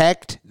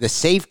protect the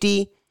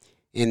safety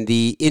and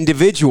the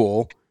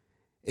individual,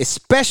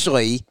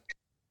 especially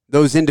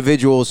those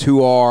individuals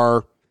who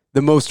are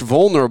the most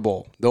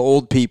vulnerable, the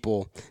old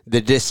people,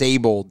 the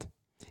disabled,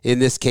 in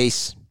this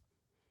case,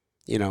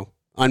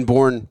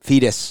 unborn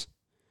fetus,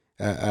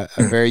 a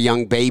very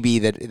young baby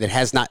that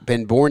has not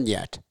been born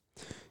yet.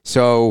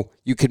 So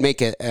you could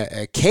make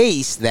a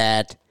case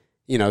that,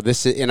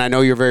 this is, and I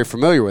know you're very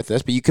familiar with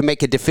this, but you can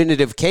make a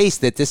definitive case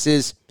that this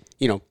is,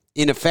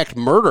 in effect,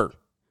 murder.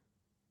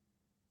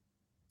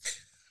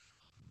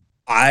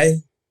 I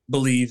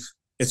believe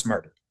it's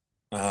murder.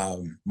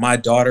 My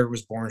daughter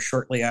was born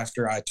shortly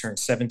after I turned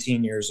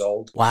 17 years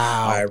old.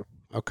 Wow.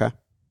 Okay.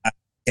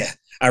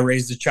 I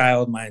raised a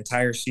child my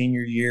entire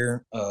senior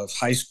year of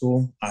high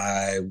school.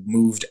 I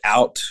moved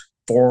out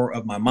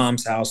of my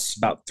mom's house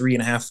about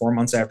 4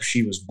 months after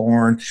she was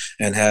born,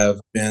 and have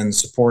been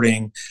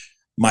supporting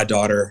my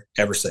daughter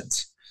ever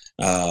since.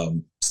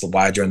 So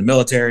why I joined the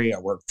military. I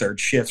worked third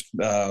shift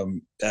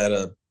at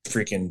a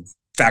freaking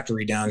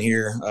factory down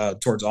here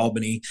towards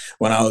Albany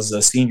when I was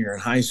a senior in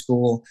high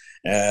school.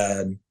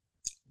 And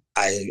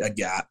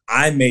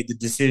I made the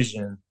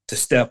decision to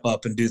step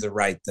up and do the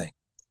right thing.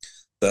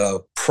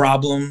 The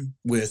problem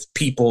with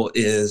people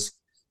is,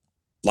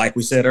 like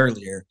we said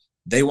earlier,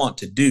 they want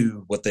to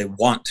do what they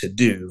want to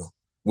do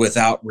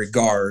without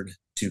regard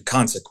to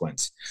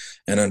consequence.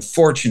 And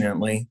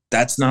unfortunately,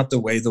 that's not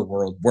the way the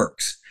world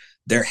works.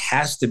 There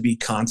has to be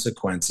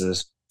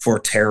consequences for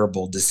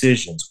terrible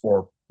decisions,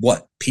 or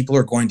what? People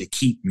are going to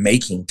keep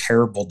making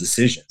terrible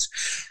decisions.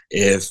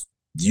 If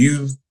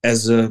you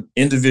as an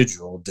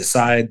individual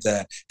decide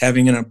that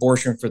having an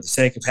abortion for the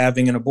sake of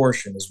having an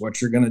abortion is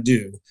what you're going to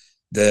do,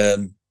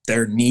 then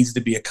there needs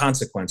to be a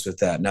consequence with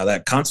that. Now,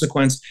 that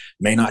consequence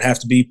may not have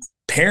to be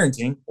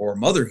parenting or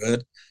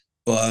motherhood,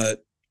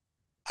 but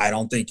I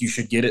don't think you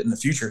should get it in the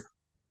future.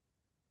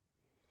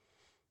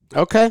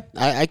 Okay.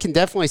 I can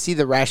definitely see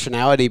the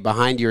rationality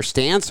behind your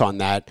stance on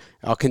that.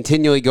 I'll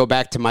continually go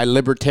back to my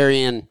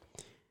libertarian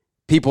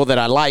people that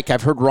I like.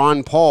 I've heard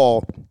Ron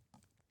Paul,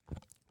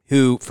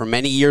 who for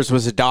many years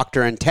was a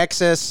doctor in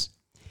Texas.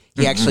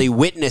 He actually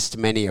witnessed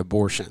many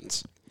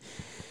abortions.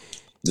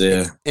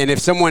 Yeah. And if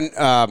someone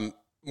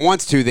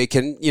wants to, they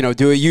can, do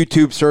a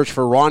YouTube search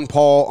for Ron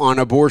Paul on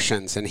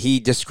abortions. And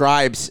he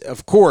describes,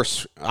 of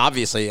course,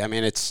 obviously, I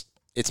mean, it's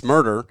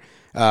murder.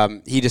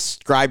 He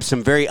describes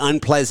some very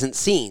unpleasant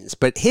scenes,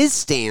 but his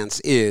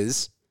stance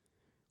is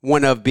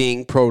one of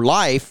being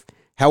pro-life.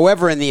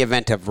 However, in the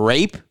event of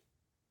rape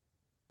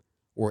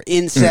or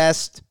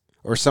incest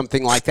or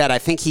something like that, I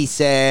think he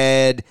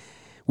said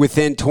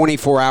within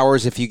 24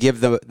 hours, if you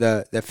give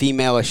the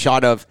female a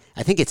shot of,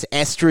 I think it's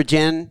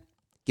estrogen,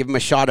 give them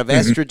a shot of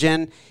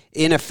estrogen.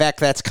 In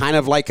effect, that's kind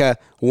of like a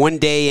 1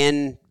 day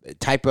in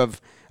type of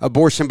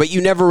abortion, but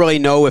you never really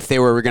know if they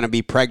were going to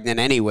be pregnant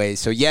anyway.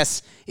 So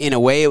yes, in a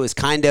way, it was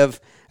kind of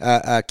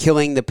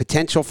killing the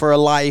potential for a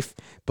life,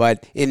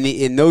 but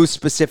in those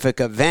specific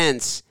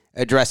events,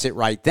 address it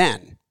right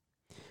then.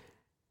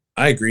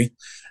 I agree.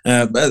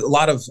 But a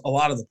lot of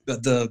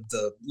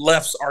the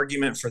left's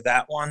argument for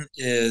that one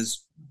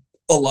is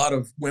a lot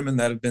of women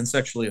that have been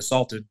sexually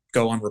assaulted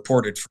go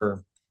unreported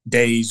for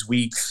days,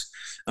 weeks,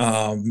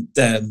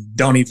 that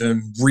don't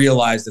even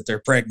realize that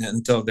they're pregnant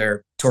until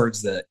they're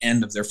towards the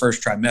end of their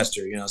first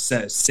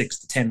trimester, 6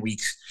 to 10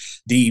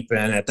 weeks deep.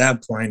 And at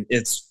that point,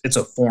 it's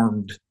a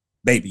formed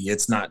baby.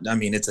 It's not, I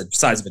mean, it's the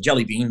size of a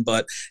jelly bean,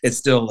 but it's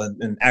still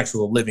an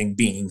actual living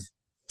being.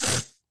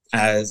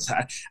 As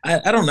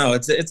I don't know,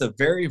 it's a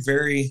very,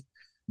 very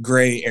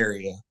gray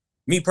area.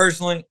 Me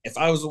personally, if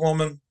I was a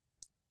woman,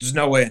 there's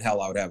no way in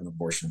hell I would have an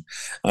abortion.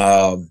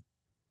 That's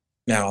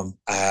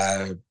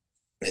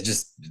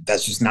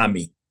just not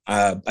me.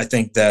 I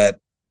think that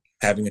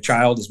having a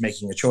child is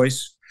making a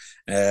choice,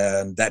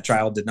 and that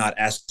child did not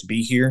ask to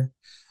be here.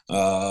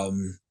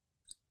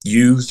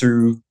 You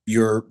through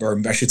or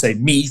I should say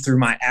me through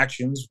my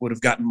actions would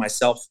have gotten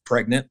myself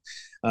pregnant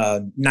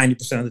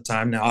 90% of the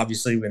time. Now,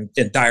 obviously,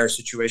 in dire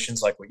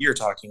situations like what you're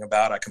talking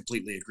about, I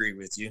completely agree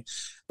with you.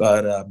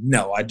 But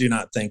no, I do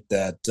not think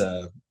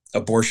that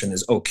abortion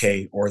is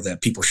okay or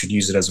that people should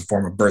use it as a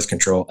form of birth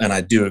control. And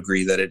I do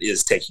agree that it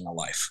is taking a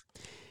life.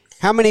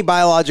 How many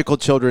biological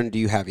children do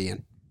you have,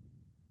 Ian?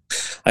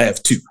 I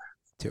have two.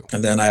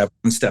 And then I have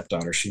one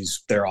stepdaughter.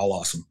 They're all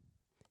awesome.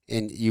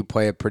 And you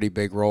play a pretty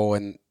big role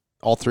in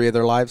all three of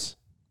their lives?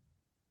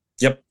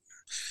 Yep.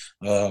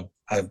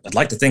 I'd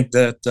like to think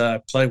that I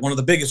play one of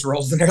the biggest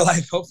roles in their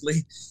life,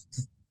 hopefully.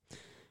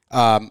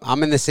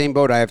 I'm in the same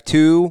boat. I have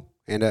two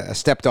and a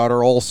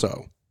stepdaughter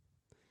also.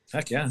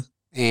 Heck yeah.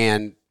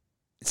 And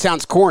it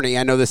sounds corny.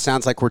 I know this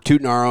sounds like we're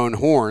tooting our own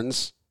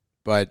horns,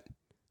 but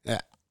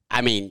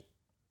I mean,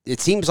 it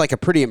seems like a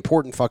pretty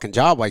important fucking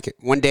job. Like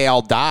one day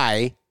I'll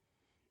die,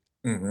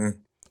 and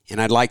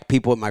I'd like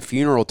people at my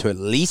funeral to at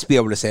least be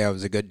able to say I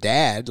was a good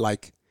dad.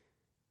 Like,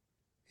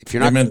 if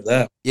you're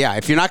not,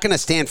 if you're not going to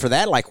stand for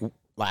that, like,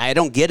 I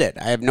don't get it.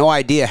 I have no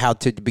idea how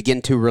to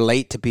begin to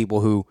relate to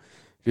people who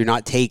do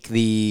not take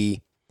the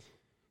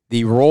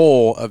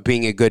role of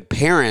being a good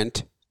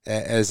parent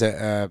as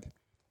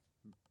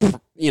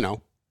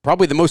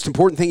probably the most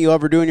important thing you'll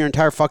ever do in your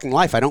entire fucking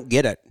life. I don't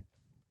get it.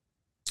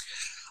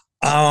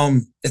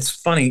 It's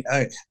funny.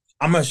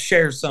 I'm going to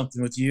share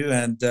something with you.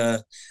 And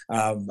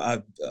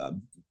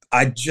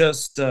I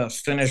just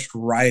finished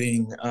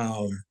writing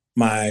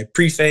my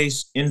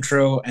preface,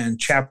 intro, and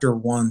chapter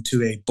 1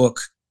 to a book.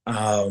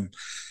 And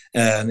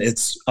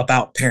it's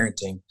about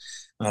parenting.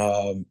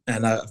 And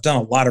I've done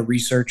a lot of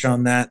research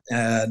on that.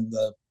 And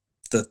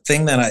the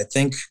thing that I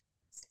think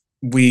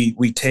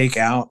we take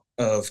out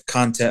of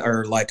content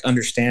or like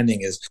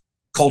understanding is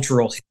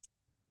cultural.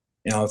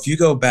 If you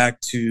go back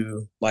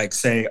to, like,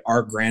 say,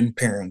 our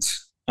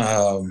grandparents,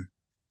 the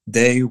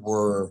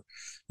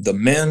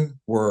men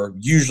were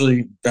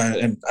usually,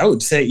 and I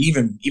would say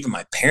even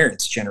my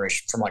parents'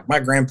 generation, from like my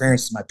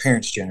grandparents to my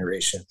parents'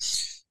 generation,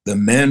 the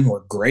men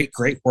were great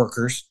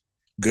workers,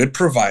 good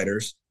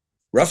providers,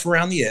 rough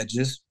around the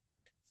edges,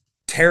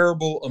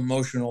 terrible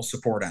emotional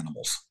support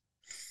animals.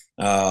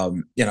 My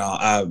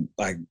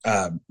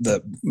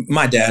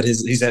dad,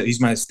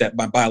 he's my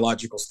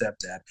biological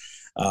stepdad.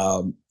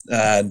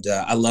 And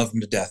I love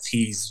him to death.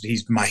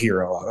 He's my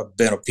hero.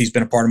 He's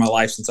been a part of my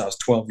life since I was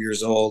 12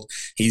 years old.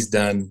 He's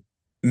done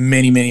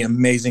many, many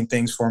amazing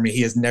things for me.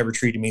 He has never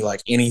treated me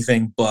like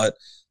anything but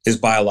his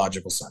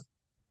biological son.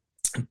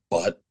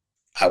 But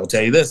I will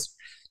tell you this,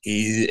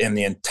 he, in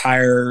the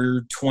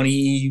entire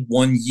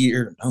 21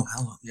 years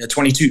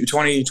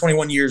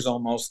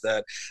almost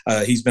that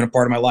he's been a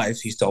part of my life,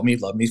 he's told me he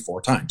loved me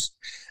 4 times.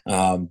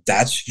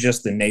 That's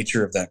just the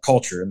nature of that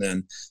culture. And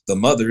then the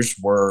mothers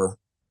were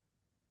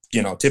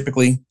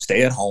typically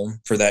stay at home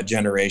for that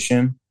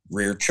generation,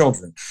 rear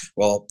children.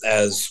 Well,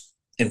 as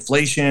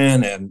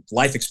inflation and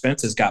life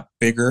expenses got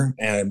bigger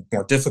and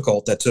more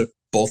difficult, that took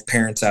both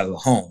parents out of the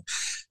home.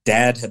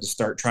 Dad had to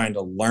start trying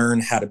to learn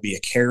how to be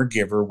a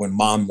caregiver when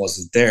mom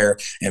wasn't there,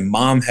 and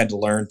mom had to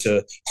learn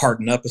to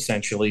harden up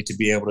essentially to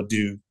be able to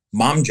do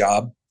mom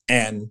job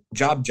and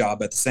job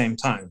at the same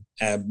time.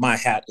 And my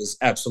hat is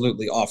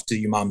absolutely off to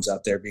you moms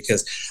out there,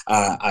 because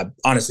I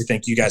honestly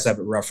think you guys have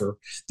it rougher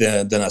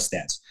than us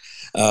dads.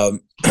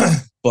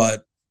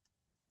 But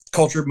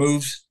culture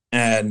moves,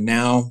 and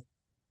now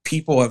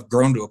people have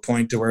grown to a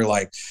point to where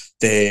like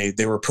they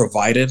were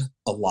provided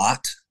a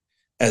lot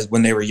as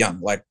when they were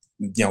young. Like,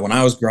 when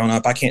I was growing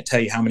up, I can't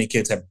tell you how many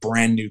kids have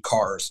brand new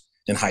cars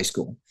in high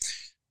school.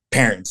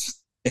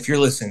 Parents, if you're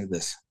listening to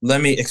this,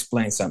 let me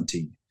explain something to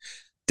you.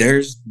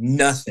 There's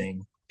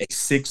nothing a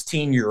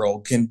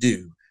 16-year-old can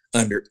do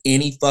under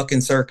any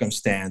fucking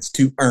circumstance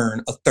to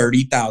earn a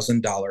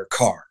 $30,000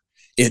 car.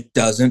 It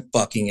doesn't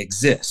fucking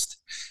exist.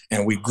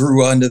 And we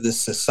grew under this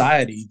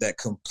society that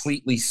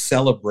completely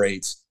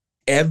celebrates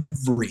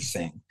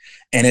everything.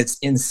 And it's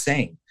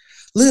insane.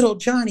 Little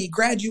Johnny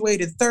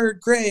graduated 3rd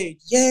grade.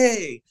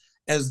 Yay.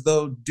 As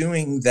though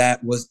doing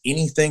that was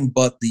anything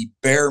but the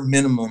bare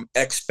minimum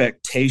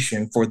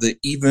expectation for the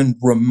even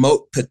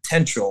remote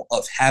potential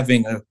of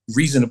having a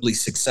reasonably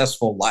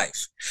successful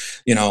life.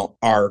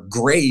 Our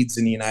grades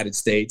in the United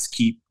States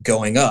keep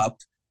going up,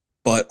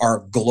 but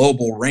our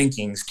global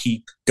rankings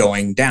keep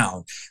going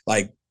down.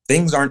 Like,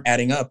 things aren't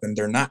adding up, and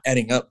they're not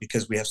adding up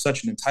because we have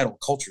such an entitled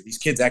culture. These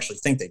kids actually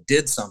think they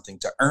did something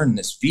to earn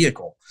this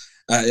vehicle.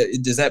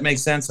 Does that make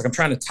sense? Like, I'm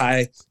trying to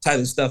tie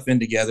this stuff in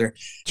together.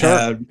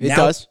 Sure, it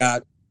does.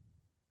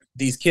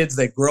 These kids,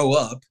 they grow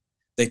up,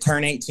 they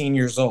turn 18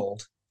 years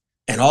old,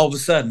 and all of a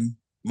sudden,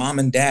 mom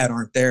and dad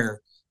aren't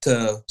there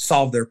to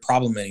solve their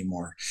problem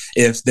anymore.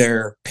 If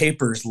their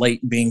paper's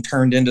late being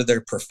turned into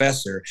their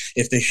professor,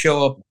 if they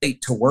show up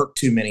late to work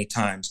too many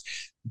times,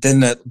 then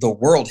the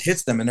world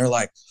hits them, and they're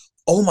like,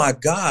 oh my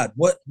God,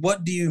 what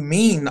do you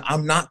mean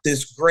I'm not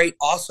this great,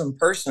 awesome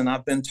person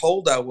I've been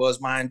told I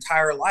was my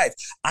entire life?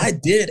 I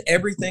did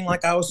everything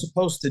like I was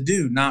supposed to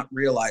do, not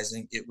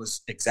realizing it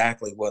was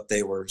exactly what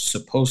they were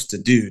supposed to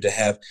do to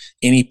have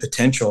any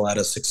potential at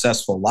a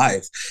successful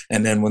life.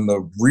 And then when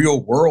the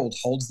real world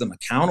holds them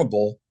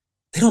accountable,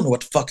 they don't know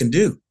what to fucking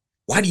do.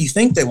 Why do you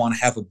think they want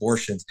to have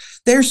abortions?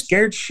 They're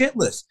scared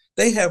shitless.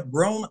 They have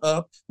grown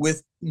up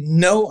with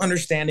no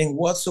understanding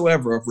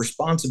whatsoever of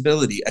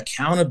responsibility,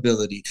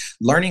 accountability,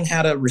 learning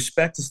how to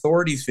respect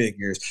authority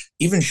figures,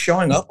 even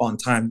showing up on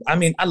time. I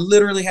mean, I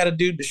literally had a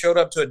dude that showed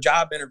up to a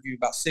job interview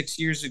about 6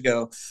 years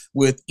ago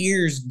with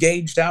ears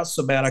gauged out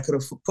so bad I could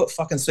have put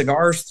fucking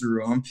cigars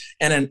through them.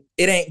 And then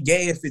it ain't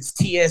gay if it's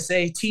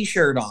TSA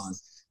t-shirt on.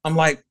 I'm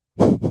like,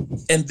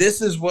 and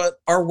this is what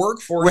our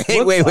workforce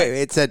looks like.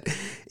 It said,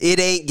 it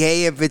ain't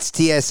gay if it's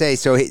TSA.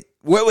 So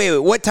wait.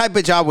 What type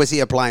of job was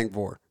he applying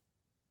for?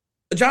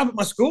 A job at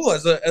my school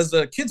as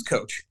a kids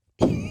coach.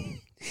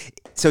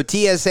 So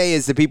TSA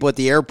is the people at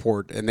the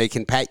airport, and they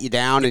can pat you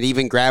down and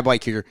even grab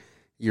like your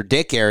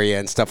dick area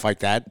and stuff like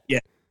that. Yeah.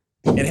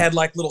 It had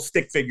like little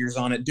stick figures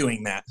on it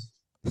doing that.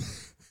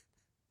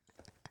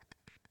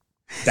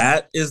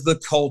 That is the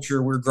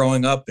culture we're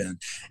growing up in.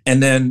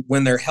 And then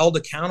when they're held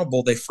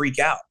accountable, they freak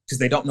out because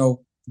they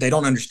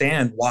don't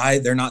understand why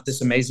they're not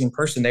this amazing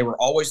person. They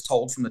were always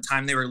told from the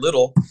time they were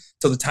little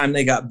to the time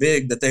they got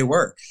big that they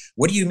were.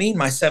 What do you mean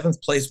my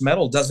 7th place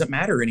medal doesn't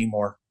matter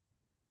anymore?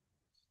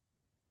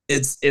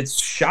 It's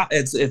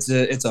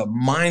a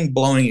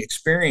mind-blowing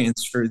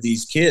experience for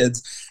these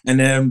kids. And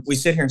then we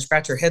sit here and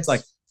scratch our heads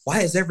like,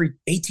 why is every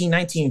 18,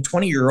 19,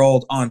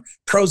 20-year-old on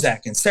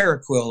Prozac and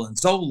Seroquel and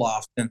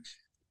Zoloft? And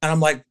I'm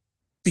like,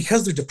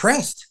 because they're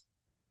depressed.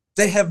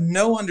 They have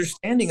no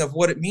understanding of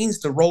what it means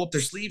to roll up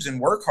their sleeves and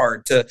work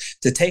hard, to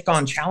take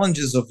on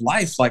challenges of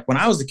life. Like when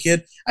I was a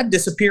kid, I'd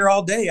disappear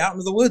all day out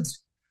into the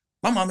woods.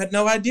 My mom had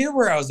no idea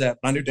where I was at.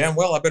 I knew damn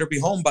well I better be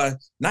home by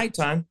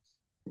nighttime.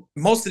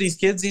 Most of these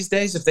kids these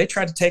days, if they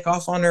tried to take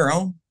off on their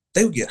own,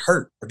 they would get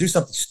hurt or do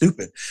something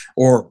stupid.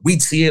 Or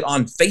we'd see it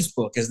on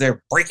Facebook as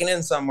they're breaking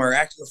in somewhere,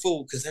 acting a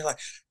fool, because they're like,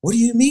 what do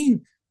you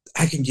mean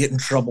I can get in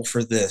trouble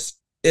for this?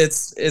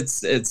 It's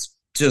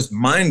just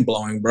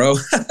mind-blowing, bro.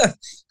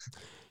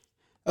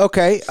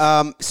 Okay,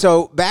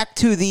 so back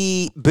to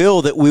the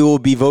bill that we will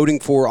be voting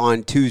for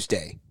on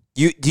Tuesday.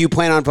 Do you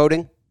plan on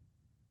voting?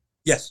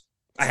 Yes,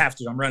 I have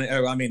to. I'm running.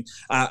 I mean,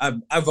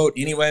 I vote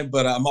anyway,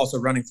 but I'm also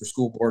running for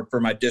school board for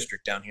my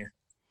district down here.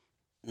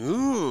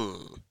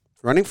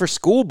 Running for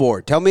school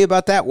board. Tell me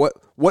about that.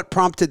 What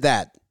prompted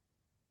that?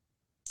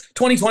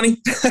 2020.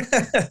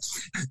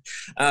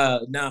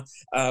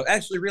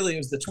 Actually, really, it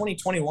was the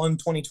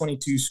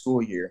 2021-2022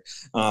 school year.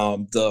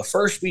 The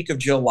first week of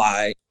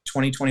July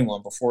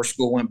 2021, before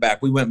school went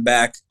back, we went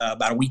back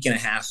about a week and a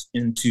half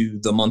into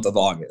the month of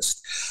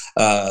August.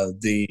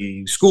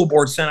 The school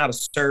board sent out a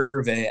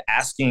survey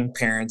asking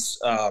parents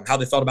how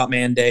they felt about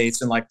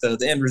mandates. And like the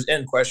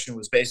end question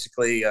was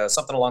basically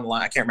something along the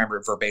line. I can't remember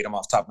it verbatim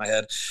off the top of my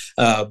head,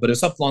 but it was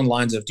something along the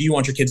lines of, do you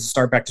want your kids to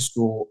start back to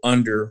school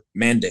under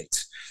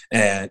mandates?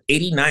 And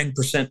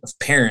 89% of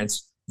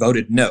parents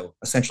voted no,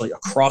 essentially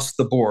across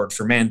the board,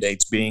 for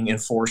mandates being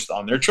enforced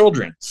on their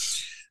children.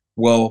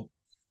 Well,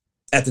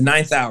 at the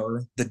 9th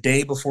hour, the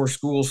day before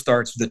school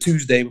starts, the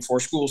Tuesday before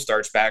school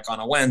starts back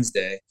on a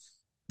Wednesday,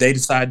 they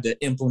decide to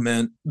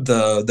implement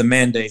the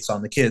mandates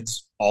on the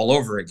kids all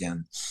over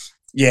again.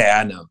 Yeah,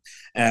 I know.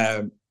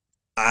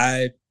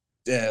 I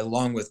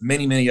along with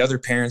many other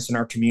parents in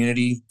our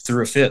community,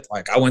 threw a fit.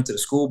 Like, I went to the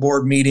school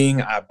board meeting.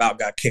 I about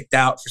got kicked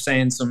out for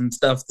saying some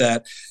stuff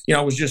that,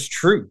 was just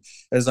true.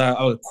 As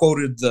I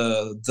quoted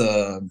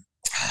the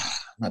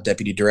not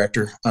deputy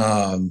director,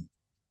 the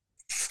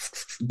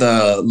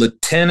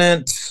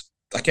lieutenant,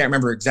 I can't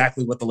remember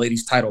exactly what the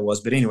lady's title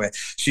was, but anyway,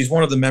 she's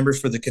one of the members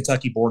for the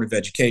Kentucky Board of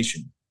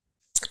Education.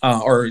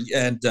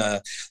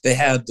 They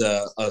had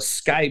a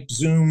Skype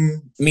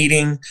Zoom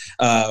meeting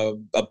a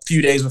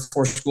few days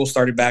before school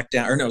started back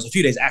down, or no, it was a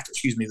few days after,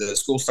 the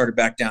school started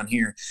back down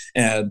here.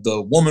 And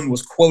the woman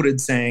was quoted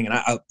saying,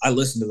 and I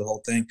listened to the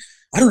whole thing,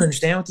 I don't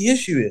understand what the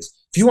issue is.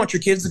 If you want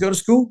your kids to go to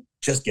school,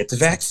 just get the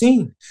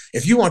vaccine.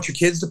 If you want your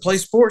kids to play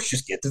sports,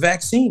 just get the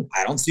vaccine.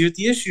 I don't see what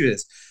the issue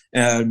is.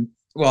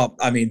 Well,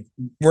 I mean,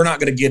 we're not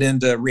going to get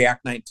into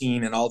React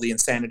 19 and all the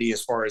insanity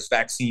as far as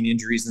vaccine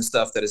injuries and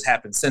stuff that has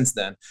happened since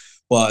then.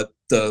 But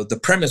the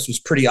premise was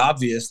pretty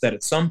obvious that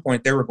at some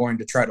point they were going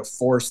to try to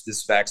force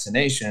this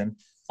vaccination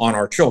on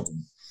our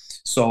children.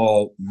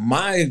 So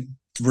my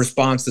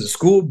response to the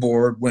school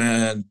board,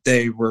 when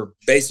they were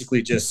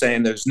basically just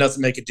saying there's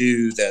nothing they could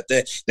do,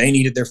 that they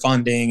needed their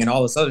funding and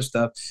all this other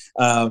stuff,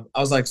 I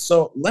was like,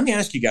 so let me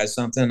ask you guys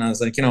something. I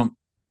was like,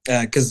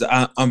 because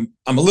I'm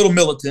a little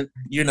militant,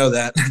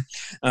 that.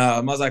 I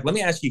was like, let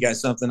me ask you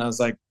guys something. I was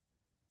like,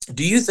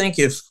 do you think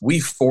if we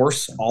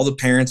force all the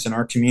parents in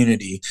our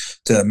community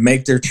to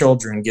make their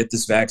children get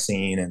this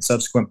vaccine and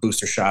subsequent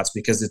booster shots,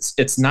 because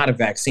it's not a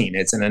vaccine,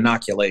 it's an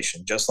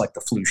inoculation, just like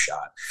the flu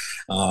shot.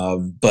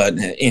 But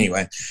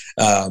anyway,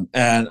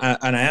 and I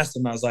asked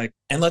them, I was like,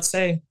 and let's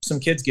say some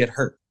kids get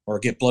hurt or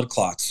get blood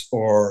clots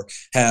or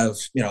have,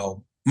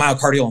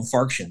 myocardial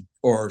infarction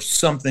or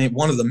something,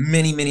 one of the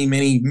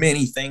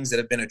many things that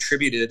have been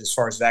attributed as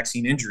far as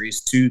vaccine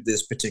injuries to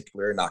this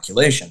particular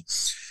inoculation.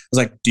 I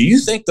was like, do you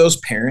think those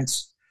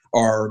parents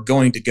are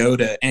going to go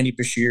to Andy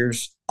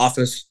Bashir's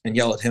office and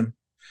yell at him?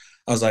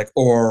 I was like,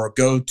 or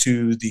go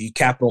to the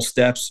Capitol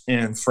steps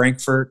in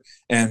Frankfurt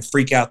and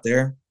freak out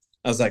there?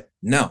 I was like,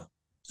 no,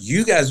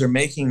 you guys are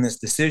making this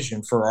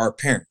decision for our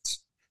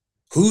parents.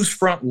 Whose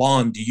front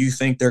lawn do you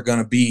think they're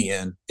going to be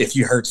in if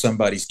you hurt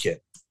somebody's kid?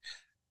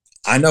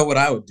 I know what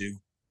I would do.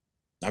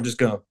 I'm just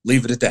going to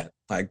leave it at that.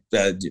 Like,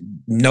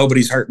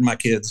 nobody's hurting my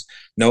kids.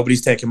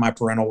 Nobody's taking my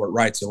parental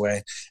rights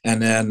away.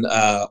 And then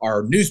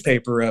our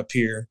newspaper up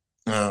here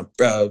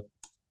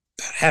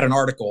had an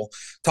article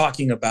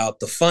talking about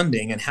the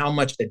funding and how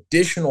much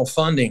additional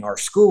funding our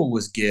school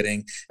was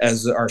getting,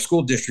 as our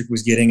school district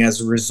was getting,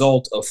 as a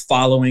result of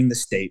following the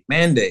state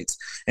mandates.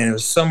 And it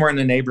was somewhere in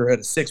the neighborhood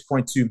of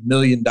 $6.2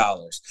 million.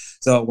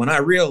 So when I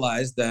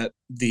realized that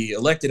the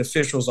elected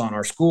officials on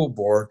our school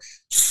board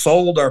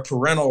sold our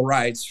parental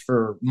rights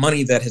for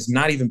money that has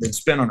not even been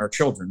spent on our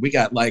children. We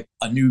got like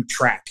a new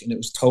track and it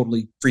was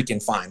totally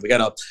freaking fine. We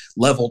got a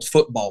leveled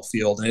football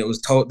field and it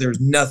was there's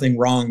nothing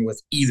wrong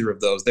with either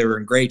of those. They were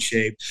in great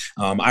shape.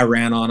 I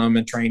ran on them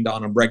and trained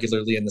on them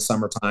regularly in the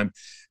summertime.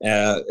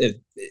 It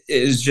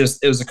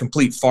was a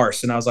complete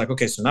farce. And I was like,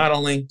 okay, so not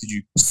only did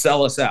you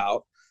sell us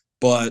out,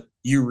 but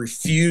you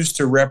refuse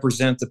to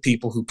represent the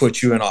people who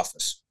put you in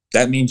office.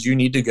 That means you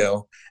need to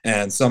go.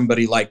 And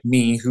somebody like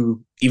me,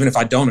 who, even if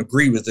I don't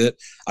agree with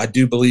it, I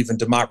do believe in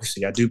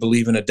democracy. I do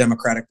believe in a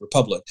democratic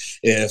republic.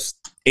 If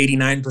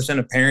 89%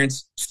 of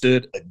parents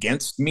stood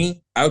against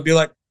me, I would be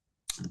like,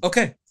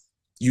 okay,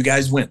 you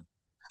guys win.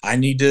 I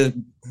need to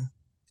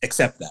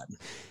accept that.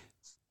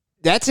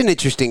 That's an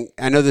interesting,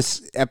 I know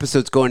this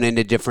episode's going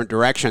into different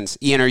directions.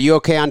 Ian, are you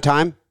okay on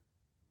time?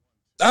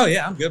 Oh,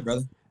 yeah, I'm good,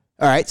 brother.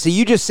 All right. So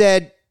you just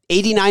said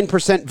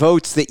 89%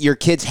 votes that your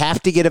kids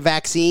have to get a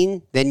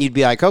vaccine. Then you'd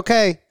be like,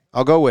 okay,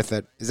 I'll go with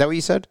it. Is that what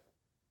you said?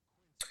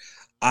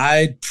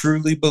 I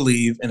truly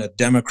believe in a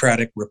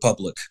democratic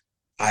republic.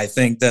 I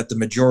think that the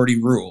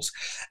majority rules.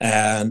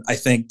 And I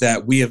think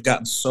that we have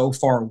gotten so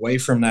far away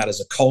from that as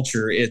a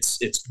culture, it's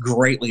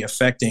greatly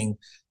affecting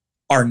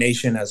our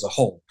nation as a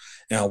whole.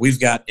 Now, we've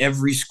got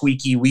every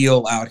squeaky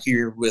wheel out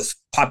here with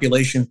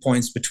population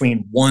points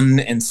between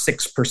 1% and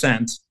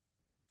 6%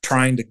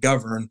 trying to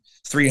govern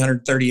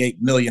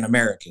 338 million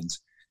Americans.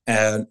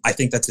 And I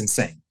think that's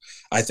insane.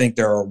 I think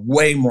there are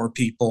way more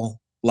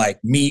people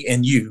like me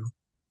and you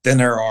than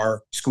there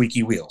are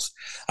squeaky wheels.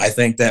 I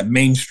think that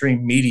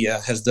mainstream media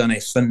has done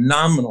a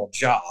phenomenal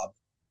job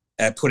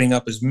at putting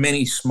up as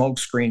many smoke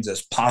screens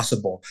as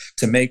possible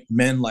to make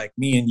men like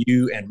me and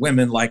you and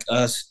women like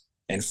us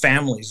and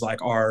families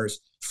like ours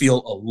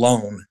feel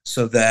alone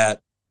so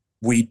that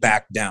we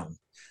back down.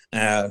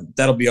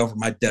 That'll be over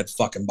my dead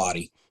fucking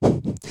body.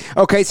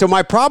 Okay, so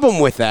my problem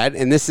with that,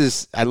 and this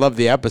is, I love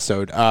the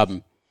episode.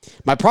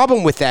 My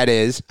problem with that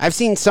is I've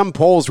seen some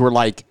polls where,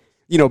 like,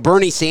 you know,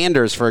 Bernie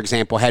Sanders, for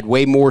example, had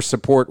way more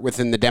support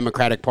within the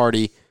Democratic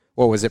Party,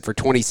 what was it, for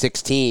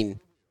 2016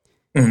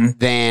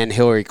 than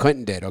Hillary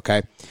Clinton did,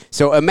 okay?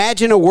 So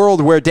imagine a world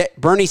where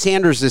Bernie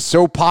Sanders is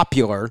so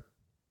popular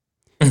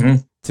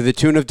to the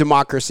tune of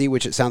democracy,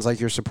 which it sounds like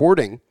you're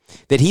supporting,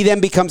 that he then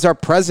becomes our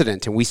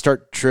president and we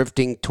start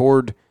drifting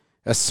toward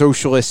a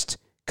socialist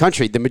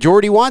country. The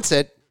majority wants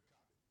it.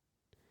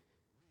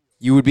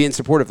 You would be in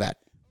support of that.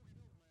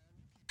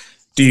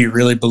 Do you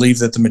really believe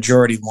that the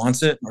majority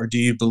wants it? Or do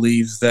you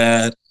believe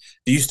that,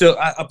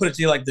 I'll put it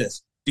to you like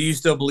this. Do you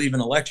still believe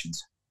in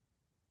elections?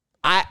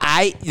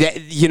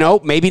 You know,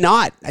 maybe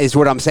not is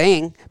what I'm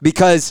saying,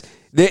 because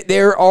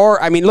there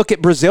are, I mean, look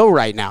at Brazil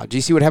right now. Do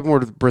you see what happened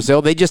with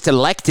Brazil? They just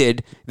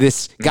elected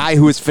this guy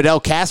who was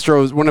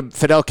one of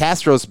Fidel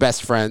Castro's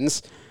best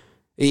friends.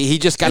 He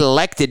just got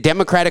elected,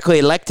 democratically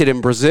elected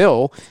in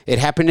Brazil. It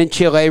happened in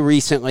Chile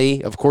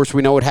recently. Of course,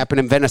 we know it happened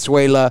in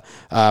Venezuela,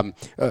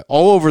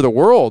 all over the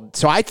world.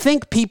 So I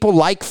think people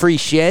like free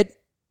shit.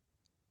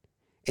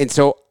 And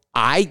so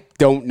I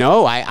don't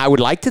know. I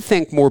would like to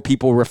think more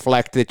people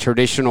reflect the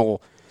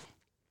traditional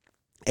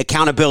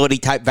accountability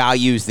type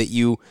values that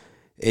you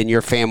and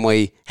your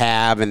family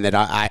have, and that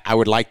I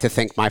would like to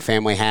think my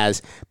family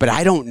has. But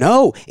I don't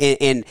know.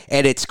 And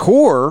at its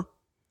core,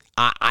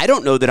 I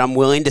don't know that I'm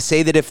willing to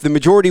say that if the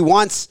majority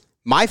wants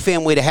my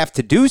family to have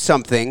to do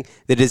something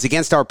that is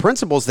against our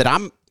principles, that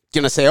I'm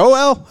going to say, oh,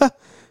 well,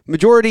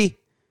 majority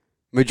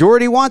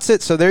wants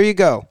it, so there you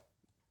go.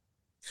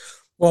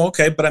 Well,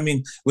 okay, but I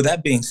mean, with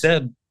that being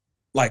said,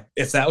 like,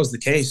 if that was the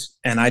case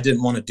and I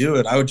didn't want to do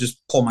it, I would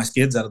just pull my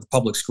kids out of the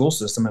public school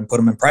system and put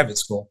them in private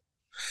school.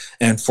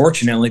 And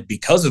fortunately,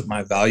 because of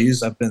my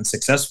values, I've been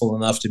successful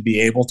enough to be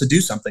able to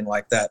do something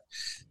like that.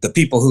 The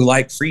people who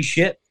like free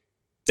shit,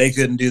 they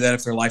couldn't do that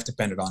if their life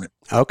depended on it.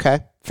 Okay,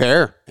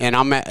 fair. And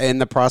I'm in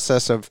the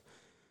process of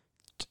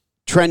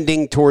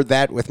trending toward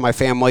that with my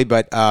family,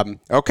 but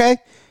okay,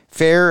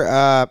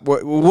 fair.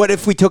 What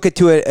if we took it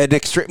to an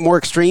more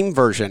extreme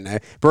version?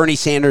 Bernie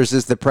Sanders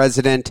is the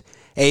president.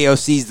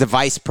 AOC is the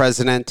vice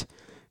president.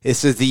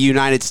 This is the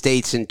United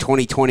States in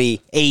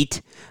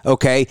 2028.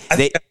 Okay.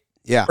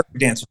 Yeah.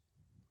 Perfect answer.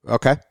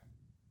 Okay.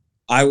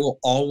 I will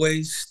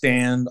always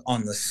stand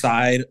on the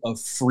side of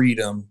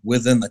freedom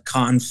within the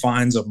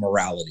confines of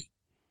morality.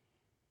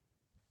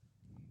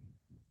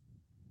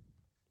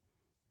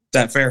 Is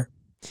that fair?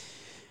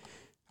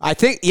 I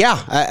think,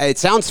 yeah, it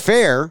sounds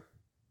fair.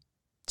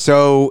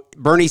 So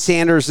Bernie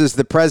Sanders is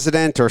the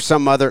president, or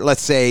some other,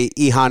 let's say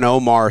Ilhan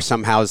Omar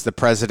somehow is the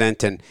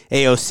president, and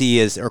AOC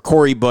is, or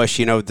Cori Bush,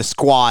 you know, the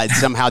squad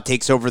somehow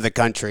takes over the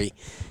country.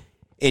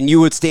 And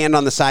you would stand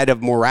on the side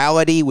of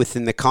morality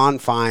within the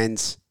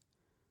confines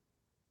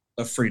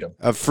of freedom.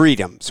 Of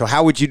freedom. So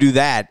how would you do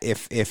that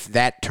if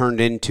that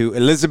turned into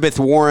Elizabeth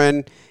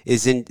Warren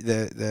is in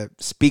the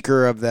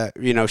speaker of the,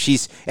 you know,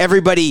 she's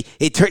everybody,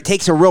 it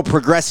takes a real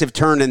progressive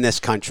turn in this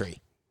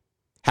country.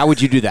 How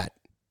would you do that?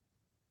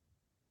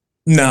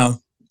 No,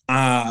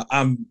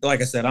 I'm,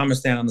 like I said, I'm gonna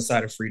stand on the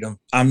side of freedom.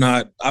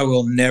 I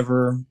will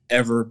never,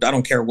 ever, I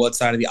don't care what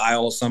side of the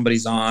aisle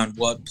somebody's on,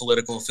 what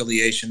political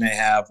affiliation they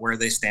have, where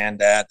they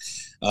stand at.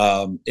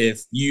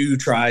 If you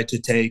try to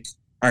take,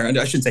 or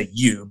I shouldn't say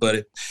you,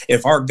 but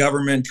if our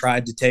government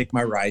tried to take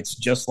my rights,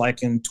 just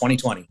like in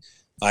 2020,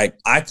 like,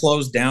 I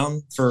closed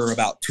down for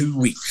about 2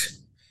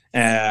 weeks.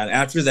 And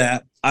after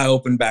that, I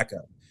opened back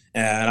up,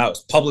 and I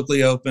was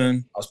publicly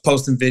open. I was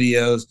posting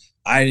videos.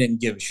 I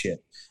didn't give a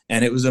shit.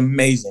 And it was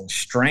amazing.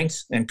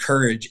 Strength and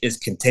courage is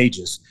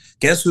contagious.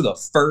 Guess who the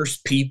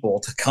first people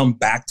to come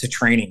back to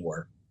training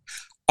were?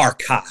 Our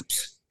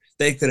cops.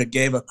 They could have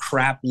gave a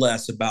crap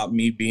less about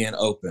me being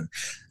open.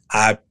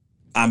 I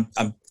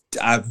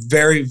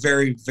very,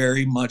 very,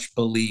 very much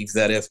believe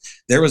that if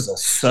there was a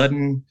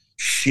sudden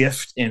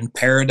shift in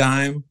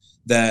paradigm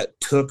that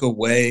took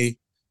away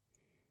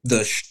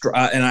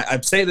and I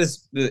say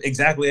this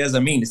exactly as I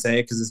mean to say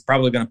it, because it's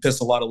probably going to piss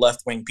a lot of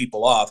left-wing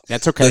people off.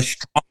 That's okay.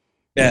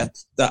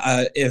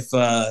 If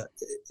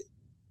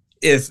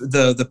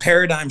the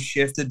paradigm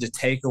shifted to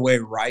take away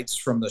rights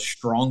from the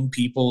strong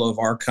people of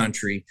our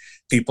country,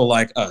 people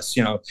like us,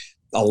 you know,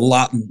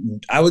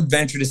 I would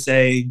venture to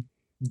say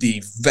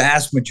the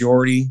vast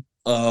majority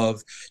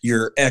of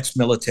your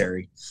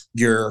ex-military,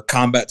 your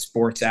combat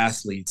sports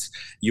athletes,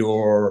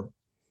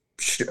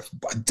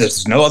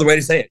 there's no other way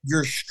to say it,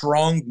 your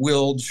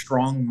strong-willed,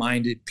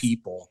 strong-minded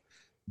people,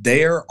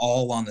 they're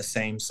all on the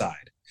same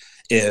side.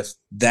 If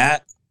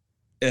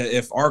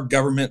our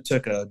government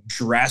took a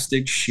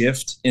drastic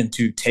shift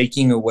into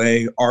taking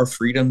away our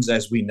freedoms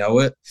as we know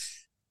it,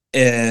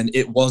 and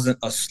it wasn't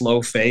a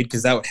slow fade,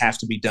 because that would have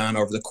to be done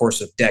over the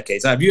course of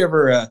decades. Have you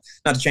ever,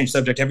 not to change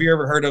subject, have you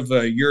ever heard of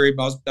Yuri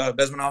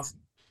Bezmenov?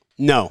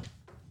 No.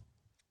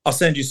 I'll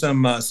send you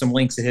some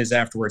links to his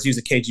afterwards. He was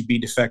a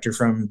KGB defector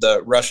from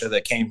Russia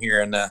that came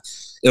here, and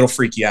it'll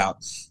freak you out.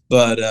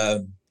 But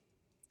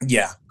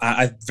yeah,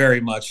 I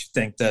very much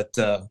think that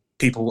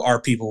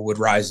our people would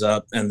rise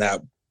up, and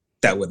that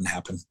wouldn't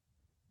happen.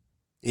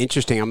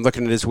 Interesting. I'm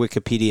looking at his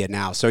Wikipedia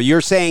now. So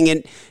you're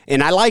saying,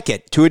 and I like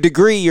it, to a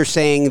degree, you're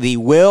saying the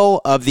will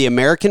of the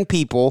American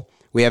people.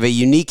 We have a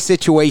unique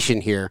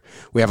situation here.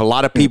 We have a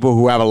lot of people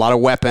who have a lot of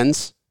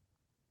weapons,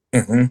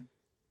 and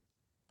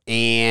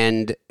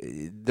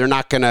they're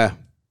not gonna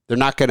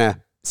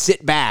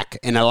sit back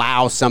and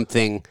allow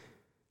something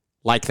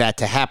like that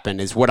to happen.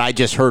 Is what I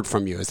just heard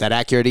from you. Is that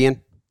accurate,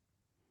 Ian?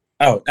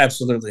 Oh,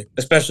 absolutely.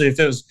 Especially if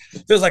it was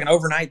like an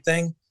overnight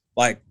thing,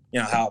 like, you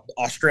know, how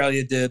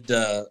Australia did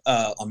a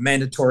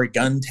mandatory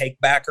gun take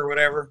back or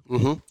whatever.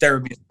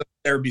 There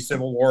would be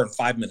civil war in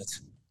 5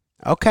 minutes.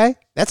 Okay,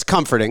 that's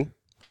comforting.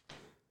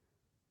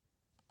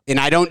 And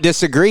I don't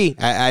disagree.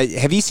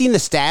 Have you seen the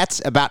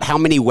stats about how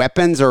many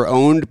weapons are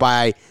owned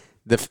by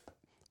the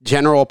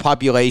general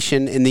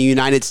population in the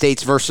United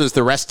States versus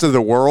the rest of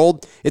the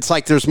world? It's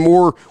like there's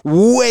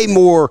way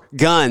more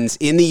guns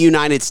in the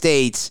United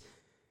States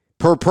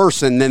per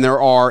person than there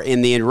are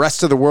in the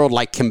rest of the world,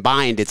 like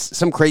combined. It's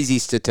some crazy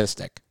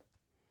statistic.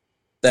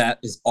 That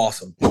is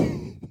awesome.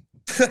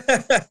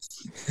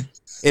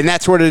 And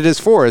that's what it is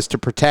for, is to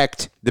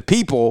protect the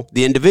people,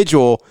 the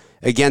individual,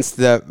 against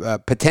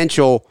the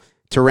potential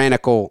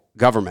tyrannical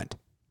government.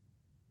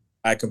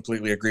 I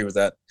completely agree with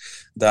that.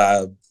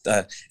 I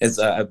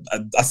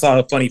saw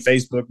a funny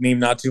Facebook meme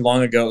not too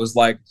long ago. It was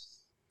like,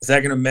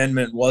 Second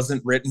Amendment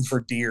wasn't written for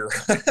deer.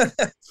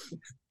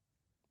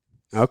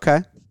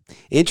 Okay.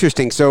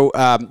 Interesting. So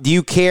do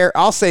you care?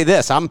 I'll say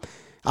this. I'm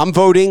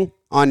voting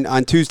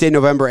on Tuesday,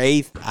 November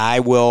 8th. I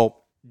will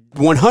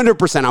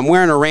 100%. I'm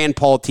wearing a Rand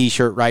Paul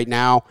t-shirt right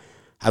now.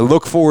 I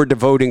look forward to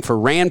voting for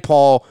Rand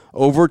Paul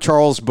over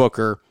Charles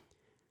Booker.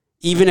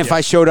 Even if I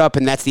showed up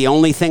and that's the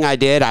only thing I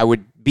did, I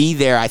would be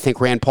there. I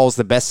think Rand Paul's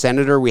the best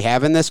senator we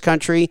have in this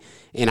country,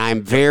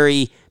 and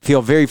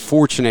feel very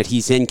fortunate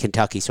he's in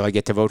Kentucky, so I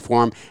get to vote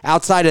for him.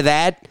 Outside of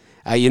that,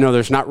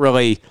 there's not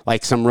really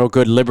like some real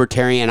good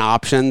libertarian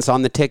options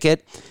on the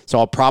ticket, so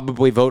I'll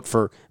probably vote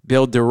for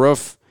Bill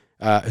DeRoof,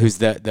 who's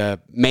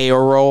the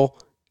mayoral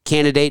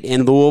candidate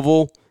in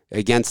Louisville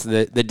against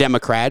the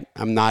Democrat.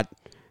 I'm not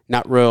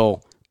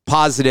real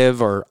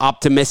positive or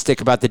optimistic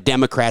about the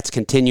Democrats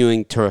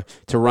continuing to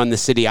run the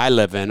city I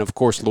live in. Of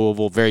course,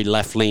 Louisville, very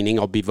left-leaning.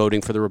 I'll be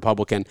voting for the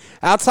Republican.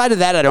 Outside of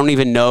that, I don't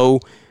even know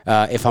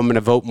if I'm going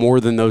to vote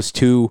more than those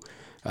two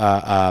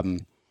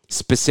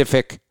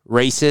specific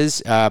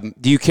races.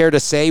 Do you care to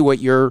say what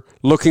you're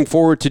looking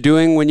forward to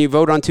doing when you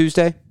vote on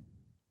Tuesday?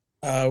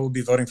 We'll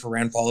be voting for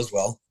Rand Paul as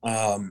well.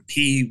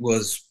 He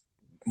was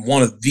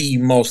one of the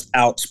most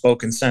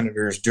outspoken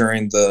senators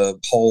during the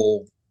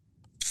whole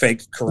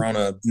fake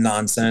corona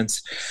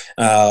nonsense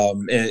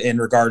in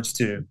regards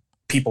to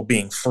people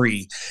being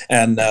free.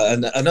 And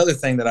another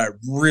thing that I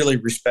really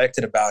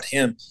respected about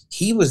him,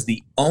 he was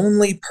the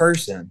only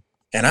person,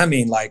 and I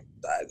mean, like,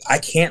 I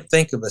can't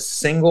think of a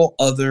single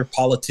other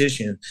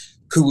politician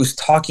who was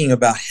talking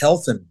about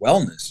health and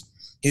wellness.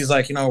 He's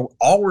like,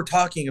 all we're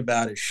talking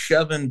about is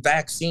shoving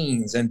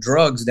vaccines and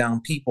drugs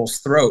down people's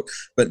throat,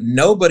 but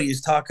nobody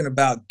is talking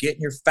about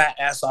getting your fat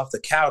ass off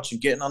the couch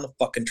and getting on the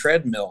fucking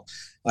treadmill.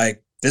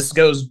 Like, this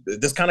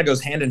kind of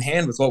goes hand in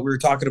hand with what we were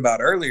talking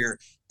about earlier.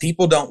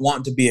 People don't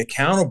want to be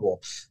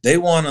accountable. They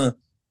want to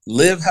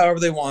live however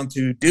they want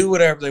to, do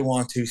whatever they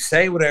want to,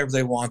 say whatever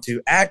they want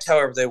to, act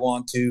however they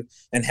want to,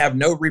 and have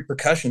no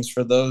repercussions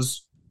for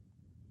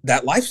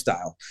that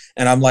lifestyle.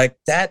 And I'm like,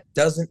 that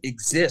doesn't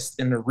exist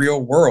in the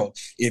real world.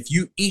 If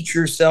you eat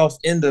yourself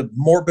into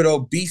morbid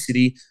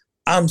obesity,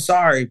 I'm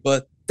sorry,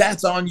 but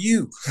that's on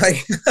you.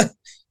 Like,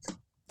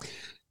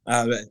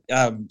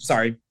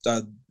 sorry.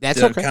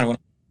 That's okay. Kind of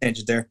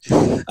tangent there.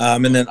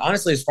 And then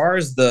honestly, as far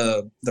as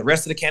the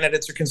rest of the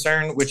candidates are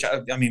concerned, which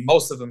I mean,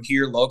 most of them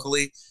here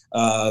locally,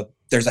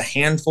 there's a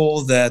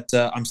handful that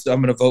I'm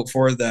going to vote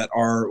for that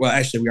are, well,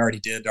 actually we already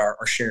did our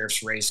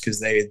sheriff's race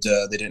because they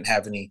didn't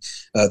have any,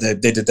 they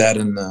did that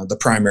in the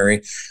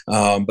primary.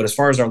 But as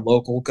far as our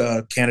local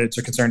candidates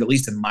are concerned, at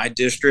least in my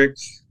district,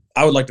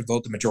 I would like to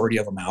vote the majority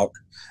of them out.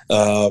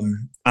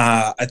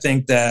 I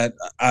think that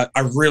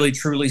I really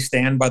truly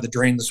stand by the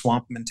drain the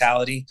swamp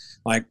mentality.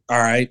 Like, all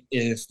right,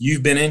 if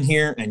you've been in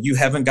here and you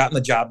haven't gotten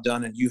the job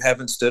done and you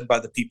haven't stood by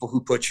the people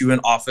who put you in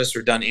office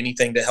or done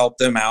anything to help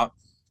them out,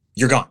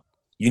 you're gone.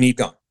 You need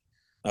gone.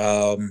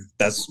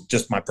 That's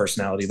just my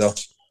personality, though.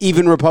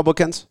 Even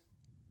Republicans?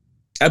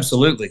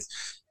 Absolutely.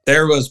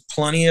 There was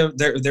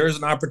there was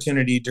an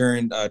opportunity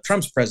during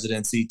Trump's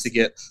presidency to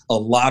get a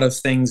lot of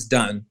things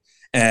done.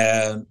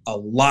 And a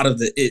lot of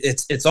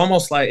it's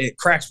almost like, it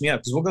cracks me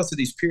up because we'll go through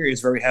these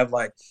periods where we have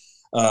like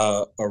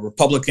a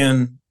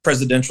Republican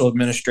presidential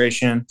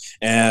administration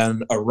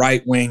and a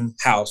right-wing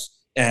House,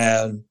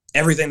 and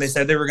everything they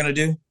said they were going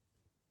to do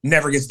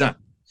never gets done.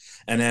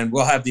 And then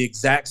we'll have the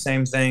exact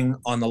same thing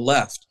on the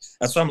left.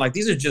 That's why I'm like,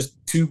 these are just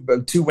two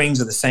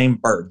wings of the same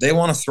bird. They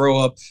want to throw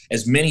up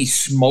as many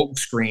smoke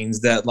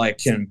screens that like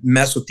can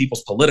mess with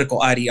people's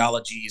political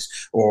ideologies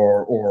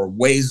or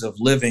ways of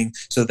living,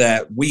 so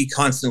that we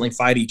constantly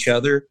fight each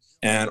other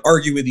and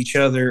argue with each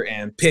other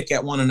and pick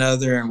at one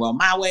another. And well,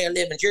 my way of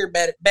living is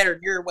better than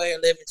your way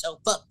of living, so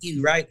fuck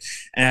you, right?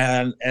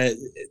 And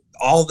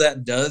all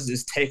that does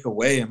is take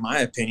away, in my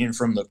opinion,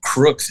 from the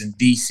crooks in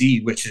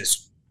DC, which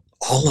is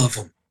all of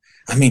them.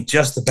 I mean,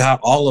 just about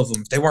all of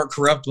them. If they weren't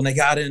corrupt when they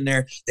got in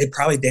there, they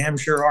probably damn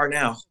sure are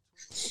now.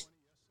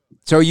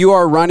 So you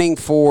are running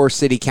for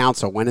city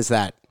council. When is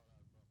that?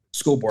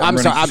 School board. I'm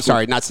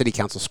sorry, not city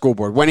council, school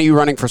board. When are you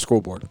running for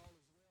school board?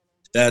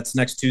 That's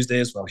next Tuesday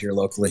as well here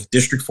locally,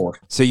 District 4.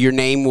 So your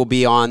name will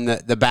be on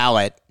the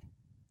ballot.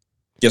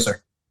 Yes,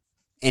 sir.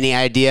 Any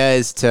idea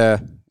as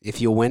to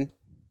if you'll win?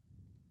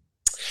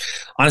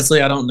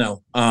 Honestly, I don't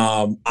know.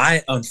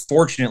 I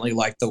unfortunately,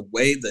 like the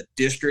way the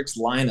districts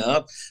line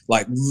up,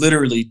 like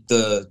literally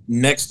the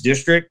next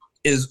district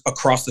is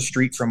across the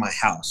street from my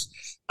house.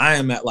 I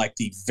am at like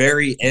the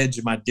very edge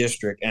of my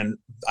district, and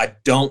I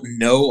don't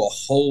know a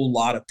whole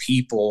lot of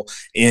people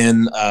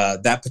in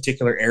that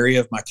particular area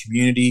of my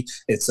community.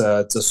 It's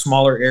a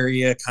smaller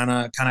area, kind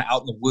of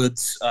out in the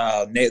woods.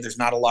 There's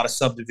not a lot of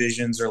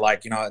subdivisions, or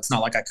like, it's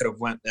not like I could have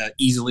went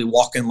easily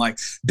walking like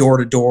door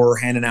to door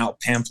handing out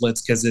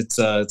pamphlets, because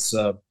it's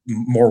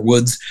more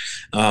woods.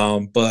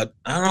 But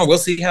I don't know. We'll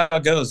see how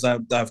it goes.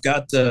 I've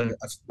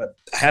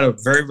had a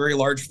very, very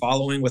large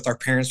following with our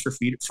Parents for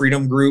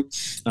Freedom group.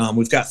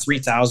 We've got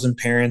 3,000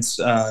 parents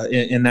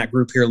in that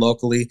group here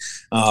locally.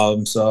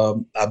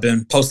 So I've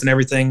been posting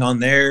everything on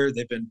there.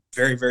 They've been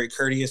very, very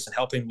courteous and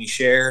helping me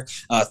share.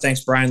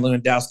 Thanks, Brian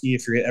Lewandowski.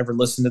 If you ever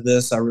listen to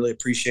this, I really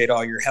appreciate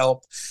all your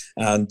help.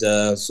 And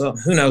so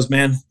who knows,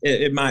 man?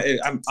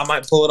 I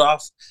might pull it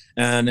off.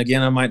 And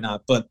again, I might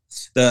not. But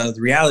the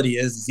reality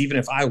is even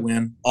if I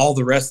win, all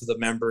the rest of the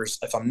members,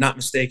 if I'm not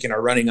mistaken,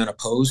 are running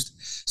unopposed.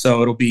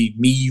 So it'll be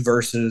me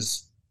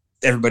versus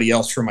everybody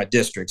else from my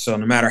district. So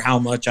no matter how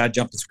much I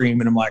jump and scream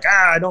and I'm like,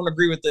 I don't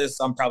agree with this,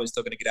 I'm probably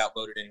still going to get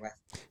outvoted anyway.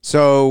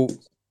 So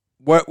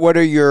what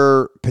are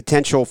your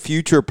potential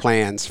future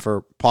plans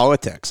for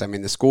politics? I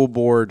mean, the school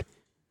board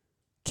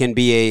can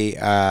be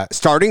a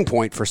starting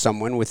point for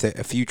someone with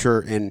a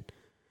future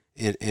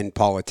in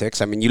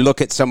politics. I mean, you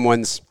look at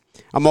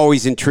I'm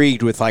always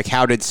intrigued with, like,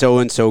 how did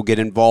so-and-so get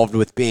involved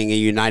with being a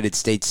United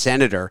States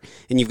senator?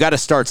 And you've got to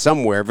start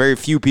somewhere. Very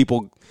few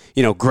people,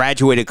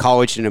 graduated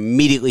college and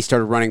immediately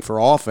started running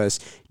for office.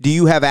 Do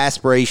you have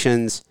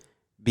aspirations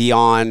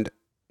beyond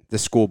the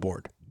school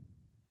board?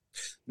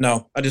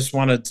 No, I just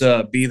wanted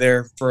to be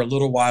there for a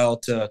little while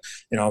to,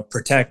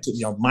 protect,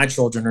 my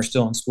children are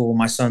still in school.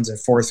 My son's in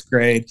 4th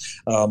grade.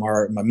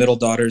 My middle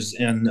daughter's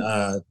in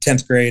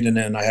 10th grade. And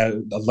then I have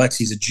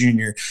Alexi's a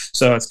junior.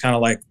 So it's kind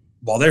of like,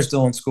 while they're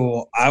still in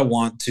school, I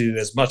want to,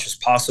 as much as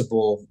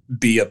possible,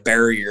 be a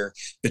barrier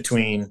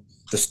between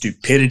the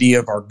stupidity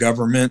of our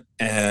government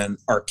and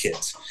our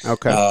kids.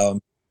 Okay.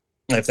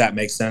 If that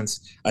makes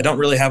sense. I don't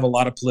really have a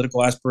lot of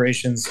political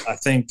aspirations. I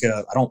think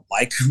I don't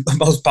like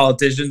most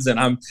politicians, and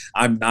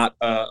I'm not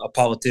a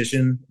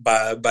politician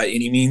by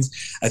any means.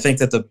 I think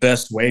that the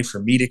best way for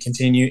me to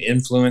continue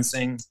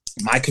influencing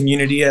my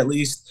community, at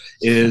least,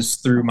 is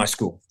through my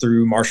school,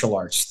 through martial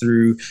arts,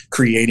 through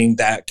creating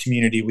that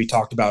community we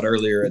talked about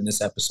earlier in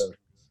this episode.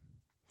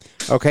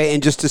 Okay,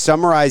 and just to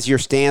summarize your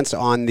stance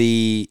on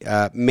the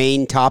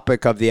main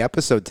topic of the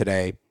episode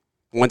today,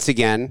 once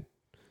again,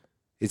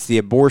 it's the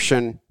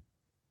abortion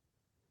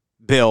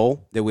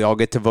bill that we all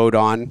get to vote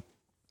on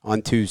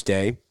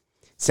Tuesday.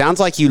 Sounds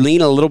like you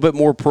lean a little bit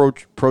more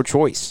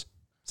pro-choice.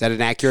 Is that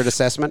an accurate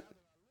assessment?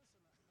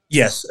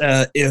 Yes.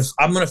 If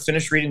I'm going to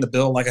finish reading the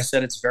bill, like I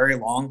said, it's very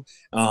long.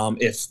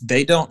 If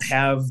they don't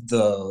have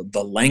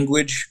the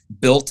language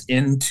built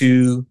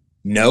into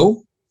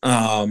no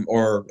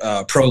or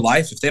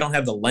pro-life, if they don't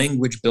have the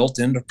language built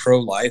into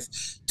pro-life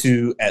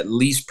to at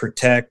least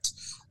protect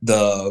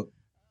the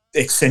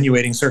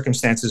extenuating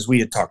circumstances we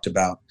had talked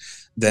about,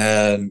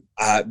 then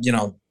I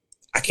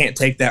can't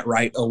take that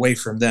right away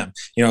from them.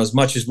 As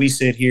much as we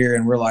sit here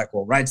and we're like,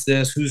 well, rights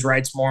this, whose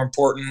rights more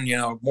important,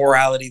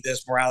 morality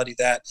this, morality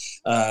that,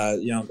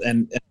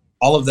 and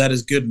all of that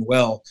is good and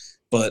well,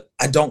 but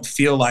I don't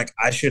feel like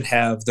I should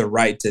have the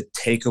right to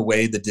take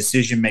away the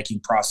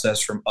decision-making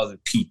process from other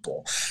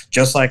people.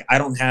 Just like I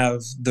don't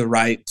have the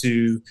right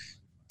to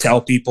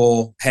tell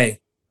people, hey,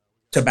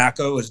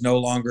 tobacco is no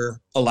longer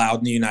allowed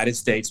in the United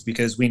States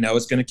because we know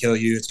it's going to kill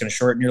you. It's going to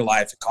shorten your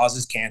life. It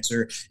causes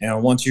cancer.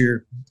 And once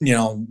you're,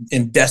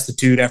 in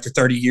destitute after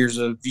 30 years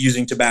of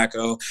using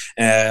tobacco,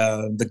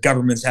 the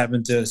government's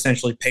having to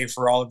essentially pay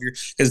for all of your,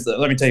 because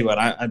let me tell you what,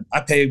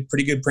 I pay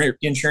pretty good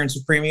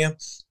insurance premium.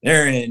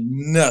 There ain't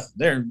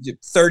nothing.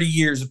 30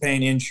 years of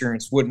paying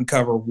insurance wouldn't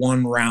cover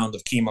one round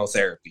of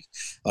chemotherapy.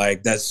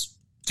 Like, that's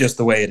just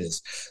the way it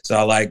is.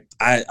 So like,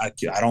 I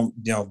don't,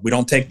 we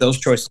don't take those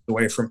choices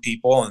away from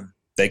people, and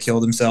they kill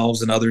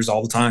themselves and others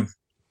all the time.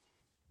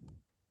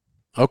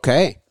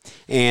 Okay.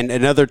 And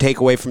another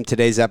takeaway from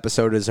today's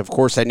episode is, of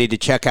course, I need to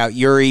check out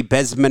Yuri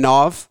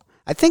Bezmenov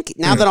I think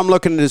now that I'm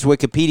looking at his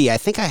Wikipedia, I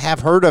think I have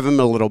heard of him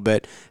a little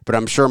bit, but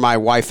I'm sure my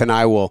wife and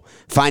I will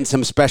find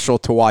some special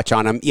to watch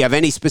on him. You have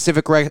any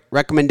specific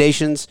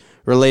recommendations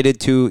related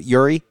to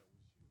Yuri?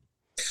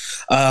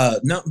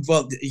 No,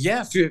 well,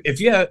 yeah.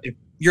 If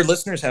your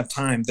listeners have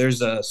time,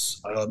 there's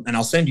and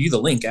I'll send you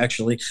the link.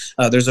 Actually,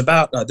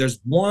 there's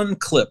one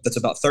clip that's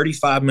about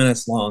 35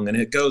 minutes long, and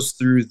it goes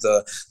through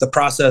the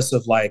process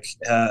of like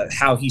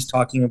how he's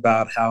talking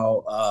about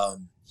how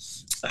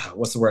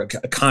what's the word,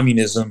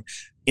 communism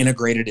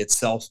integrated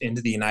itself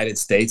into the United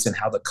States, and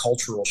how the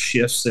cultural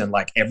shifts and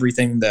like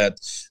everything that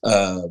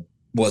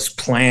was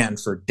planned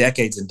for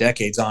decades and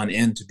decades on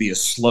end to be a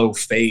slow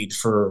fade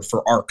for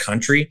our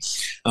country.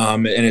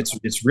 And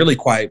it's really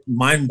quite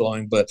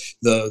mind-blowing. But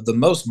the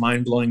most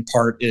mind-blowing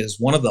part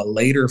is one of the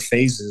later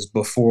phases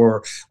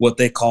before what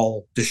they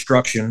call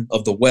destruction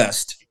of the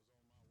West,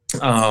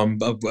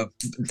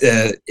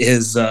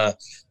 is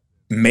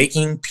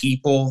making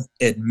people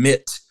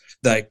admit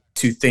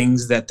to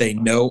things that they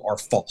know are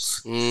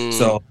false.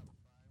 So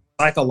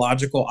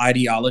psychological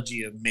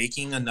ideology of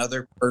making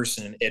another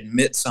person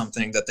admit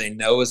something that they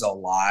know is a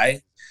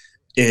lie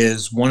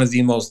is one of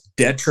the most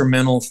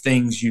detrimental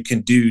things you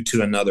can do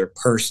to another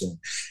person.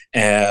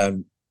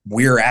 And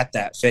we're at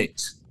that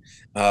phase.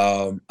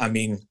 I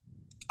mean,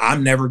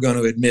 I'm never going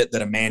to admit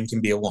that a man can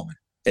be a woman.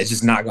 It's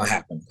just not going to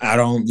happen.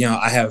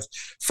 I have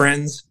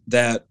friends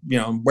that,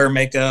 wear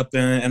makeup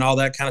and all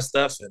that kind of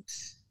stuff. And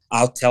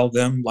I'll tell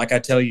them, like I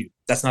tell you,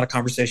 that's not a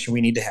conversation we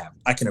need to have.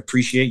 I can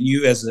appreciate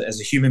you as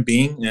a human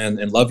being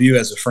and love you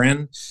as a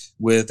friend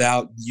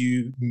without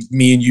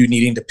me and you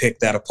needing to pick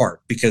that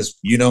apart, because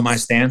you know my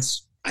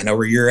stance. I know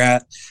where you're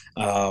at.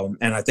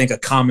 And I think a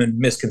common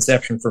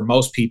misconception for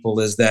most people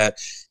is that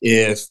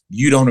if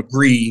you don't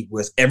agree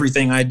with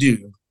everything I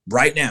do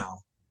right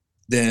now,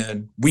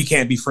 then we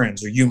can't be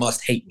friends, or you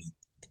must hate me.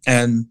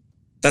 And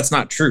that's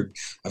not true.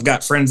 I've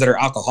got friends that are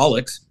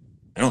alcoholics.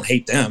 I don't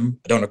hate them.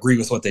 I don't agree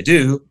with what they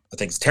do. I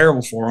think it's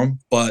terrible for them,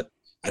 but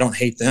I don't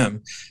hate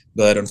them.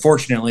 But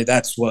unfortunately,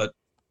 that's what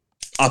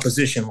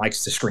opposition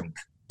likes to scream.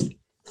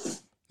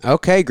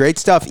 Okay, great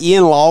stuff.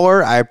 Ian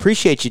Lawler, I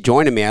appreciate you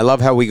joining me. I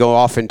love how we go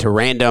off into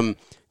random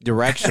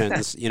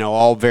directions,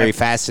 all very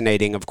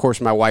fascinating. Of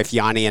course, my wife,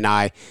 Yanni, and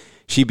I,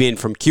 she being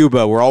from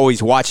Cuba, we're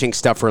always watching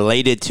stuff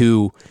related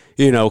to,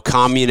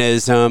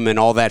 communism and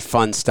all that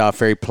fun stuff,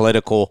 very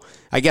political,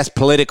 I guess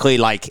politically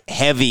like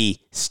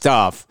heavy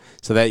stuff,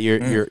 so that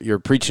you're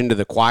preaching to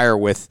the choir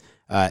with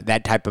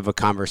that type of a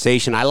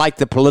conversation. I like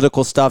the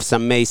political stuff.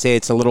 Some may say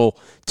it's a little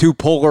too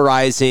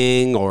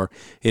polarizing or,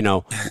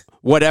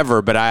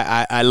 whatever, but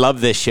I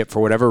love this shit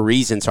for whatever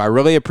reason. So I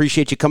really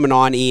appreciate you coming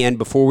on, Ian.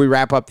 Before we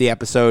wrap up the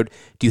episode,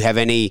 do you have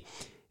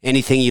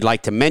anything you'd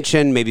like to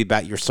mention, maybe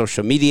about your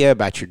social media,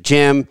 about your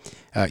gym,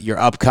 your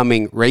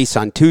upcoming race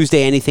on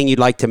Tuesday? Anything you'd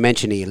like to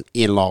mention,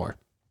 Ian Lawler?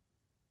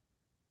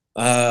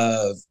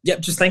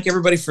 Just thank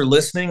everybody for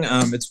listening.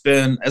 It's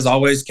been, as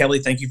always, Kelly,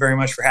 thank you very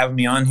much for having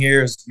me on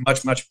here. It's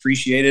much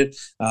appreciated.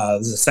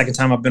 This is the second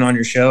time I've been on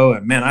your show,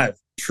 and man, I've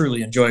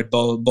truly enjoyed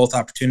both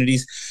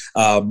opportunities.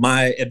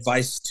 My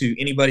advice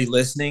to anybody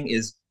listening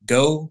is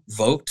go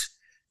vote,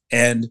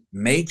 and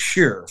make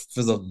sure,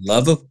 for the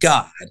love of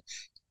God,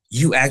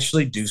 you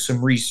actually do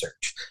some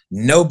research.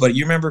 Nobody,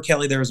 you remember,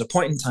 Kelly, there was a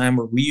point in time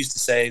where we used to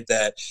say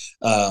that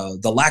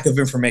the lack of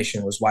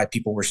information was why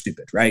people were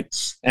stupid, right?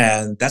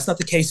 And that's not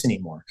the case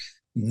anymore.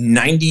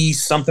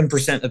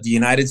 90-something% of the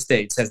United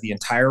States has the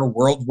entire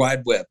World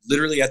Wide Web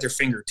literally at their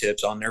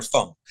fingertips on their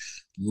phone.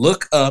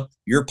 Look up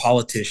your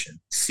politician,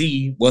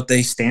 see what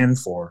they stand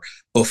for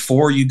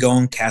before you go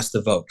and cast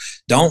a vote.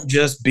 Don't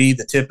just be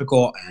the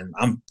typical, and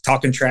I'm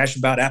talking trash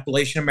about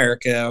Appalachian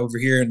America over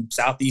here in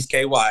Southeast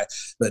KY,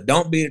 but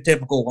don't be the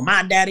typical, well,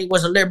 my daddy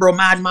was a liberal,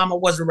 my mama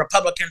was a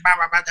Republican, blah,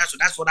 blah, blah,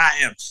 that's what I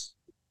am.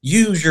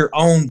 Use your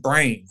own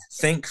brain,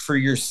 think for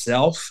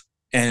yourself,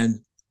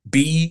 and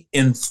be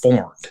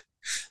informed.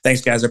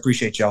 Thanks, guys. I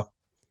appreciate y'all.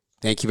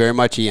 Thank you very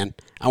much, Ian.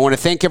 I want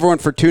to thank everyone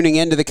for tuning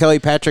in to the Kelly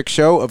Patrick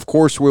Show. Of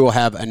course, we will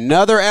have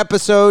another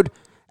episode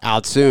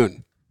out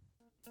soon.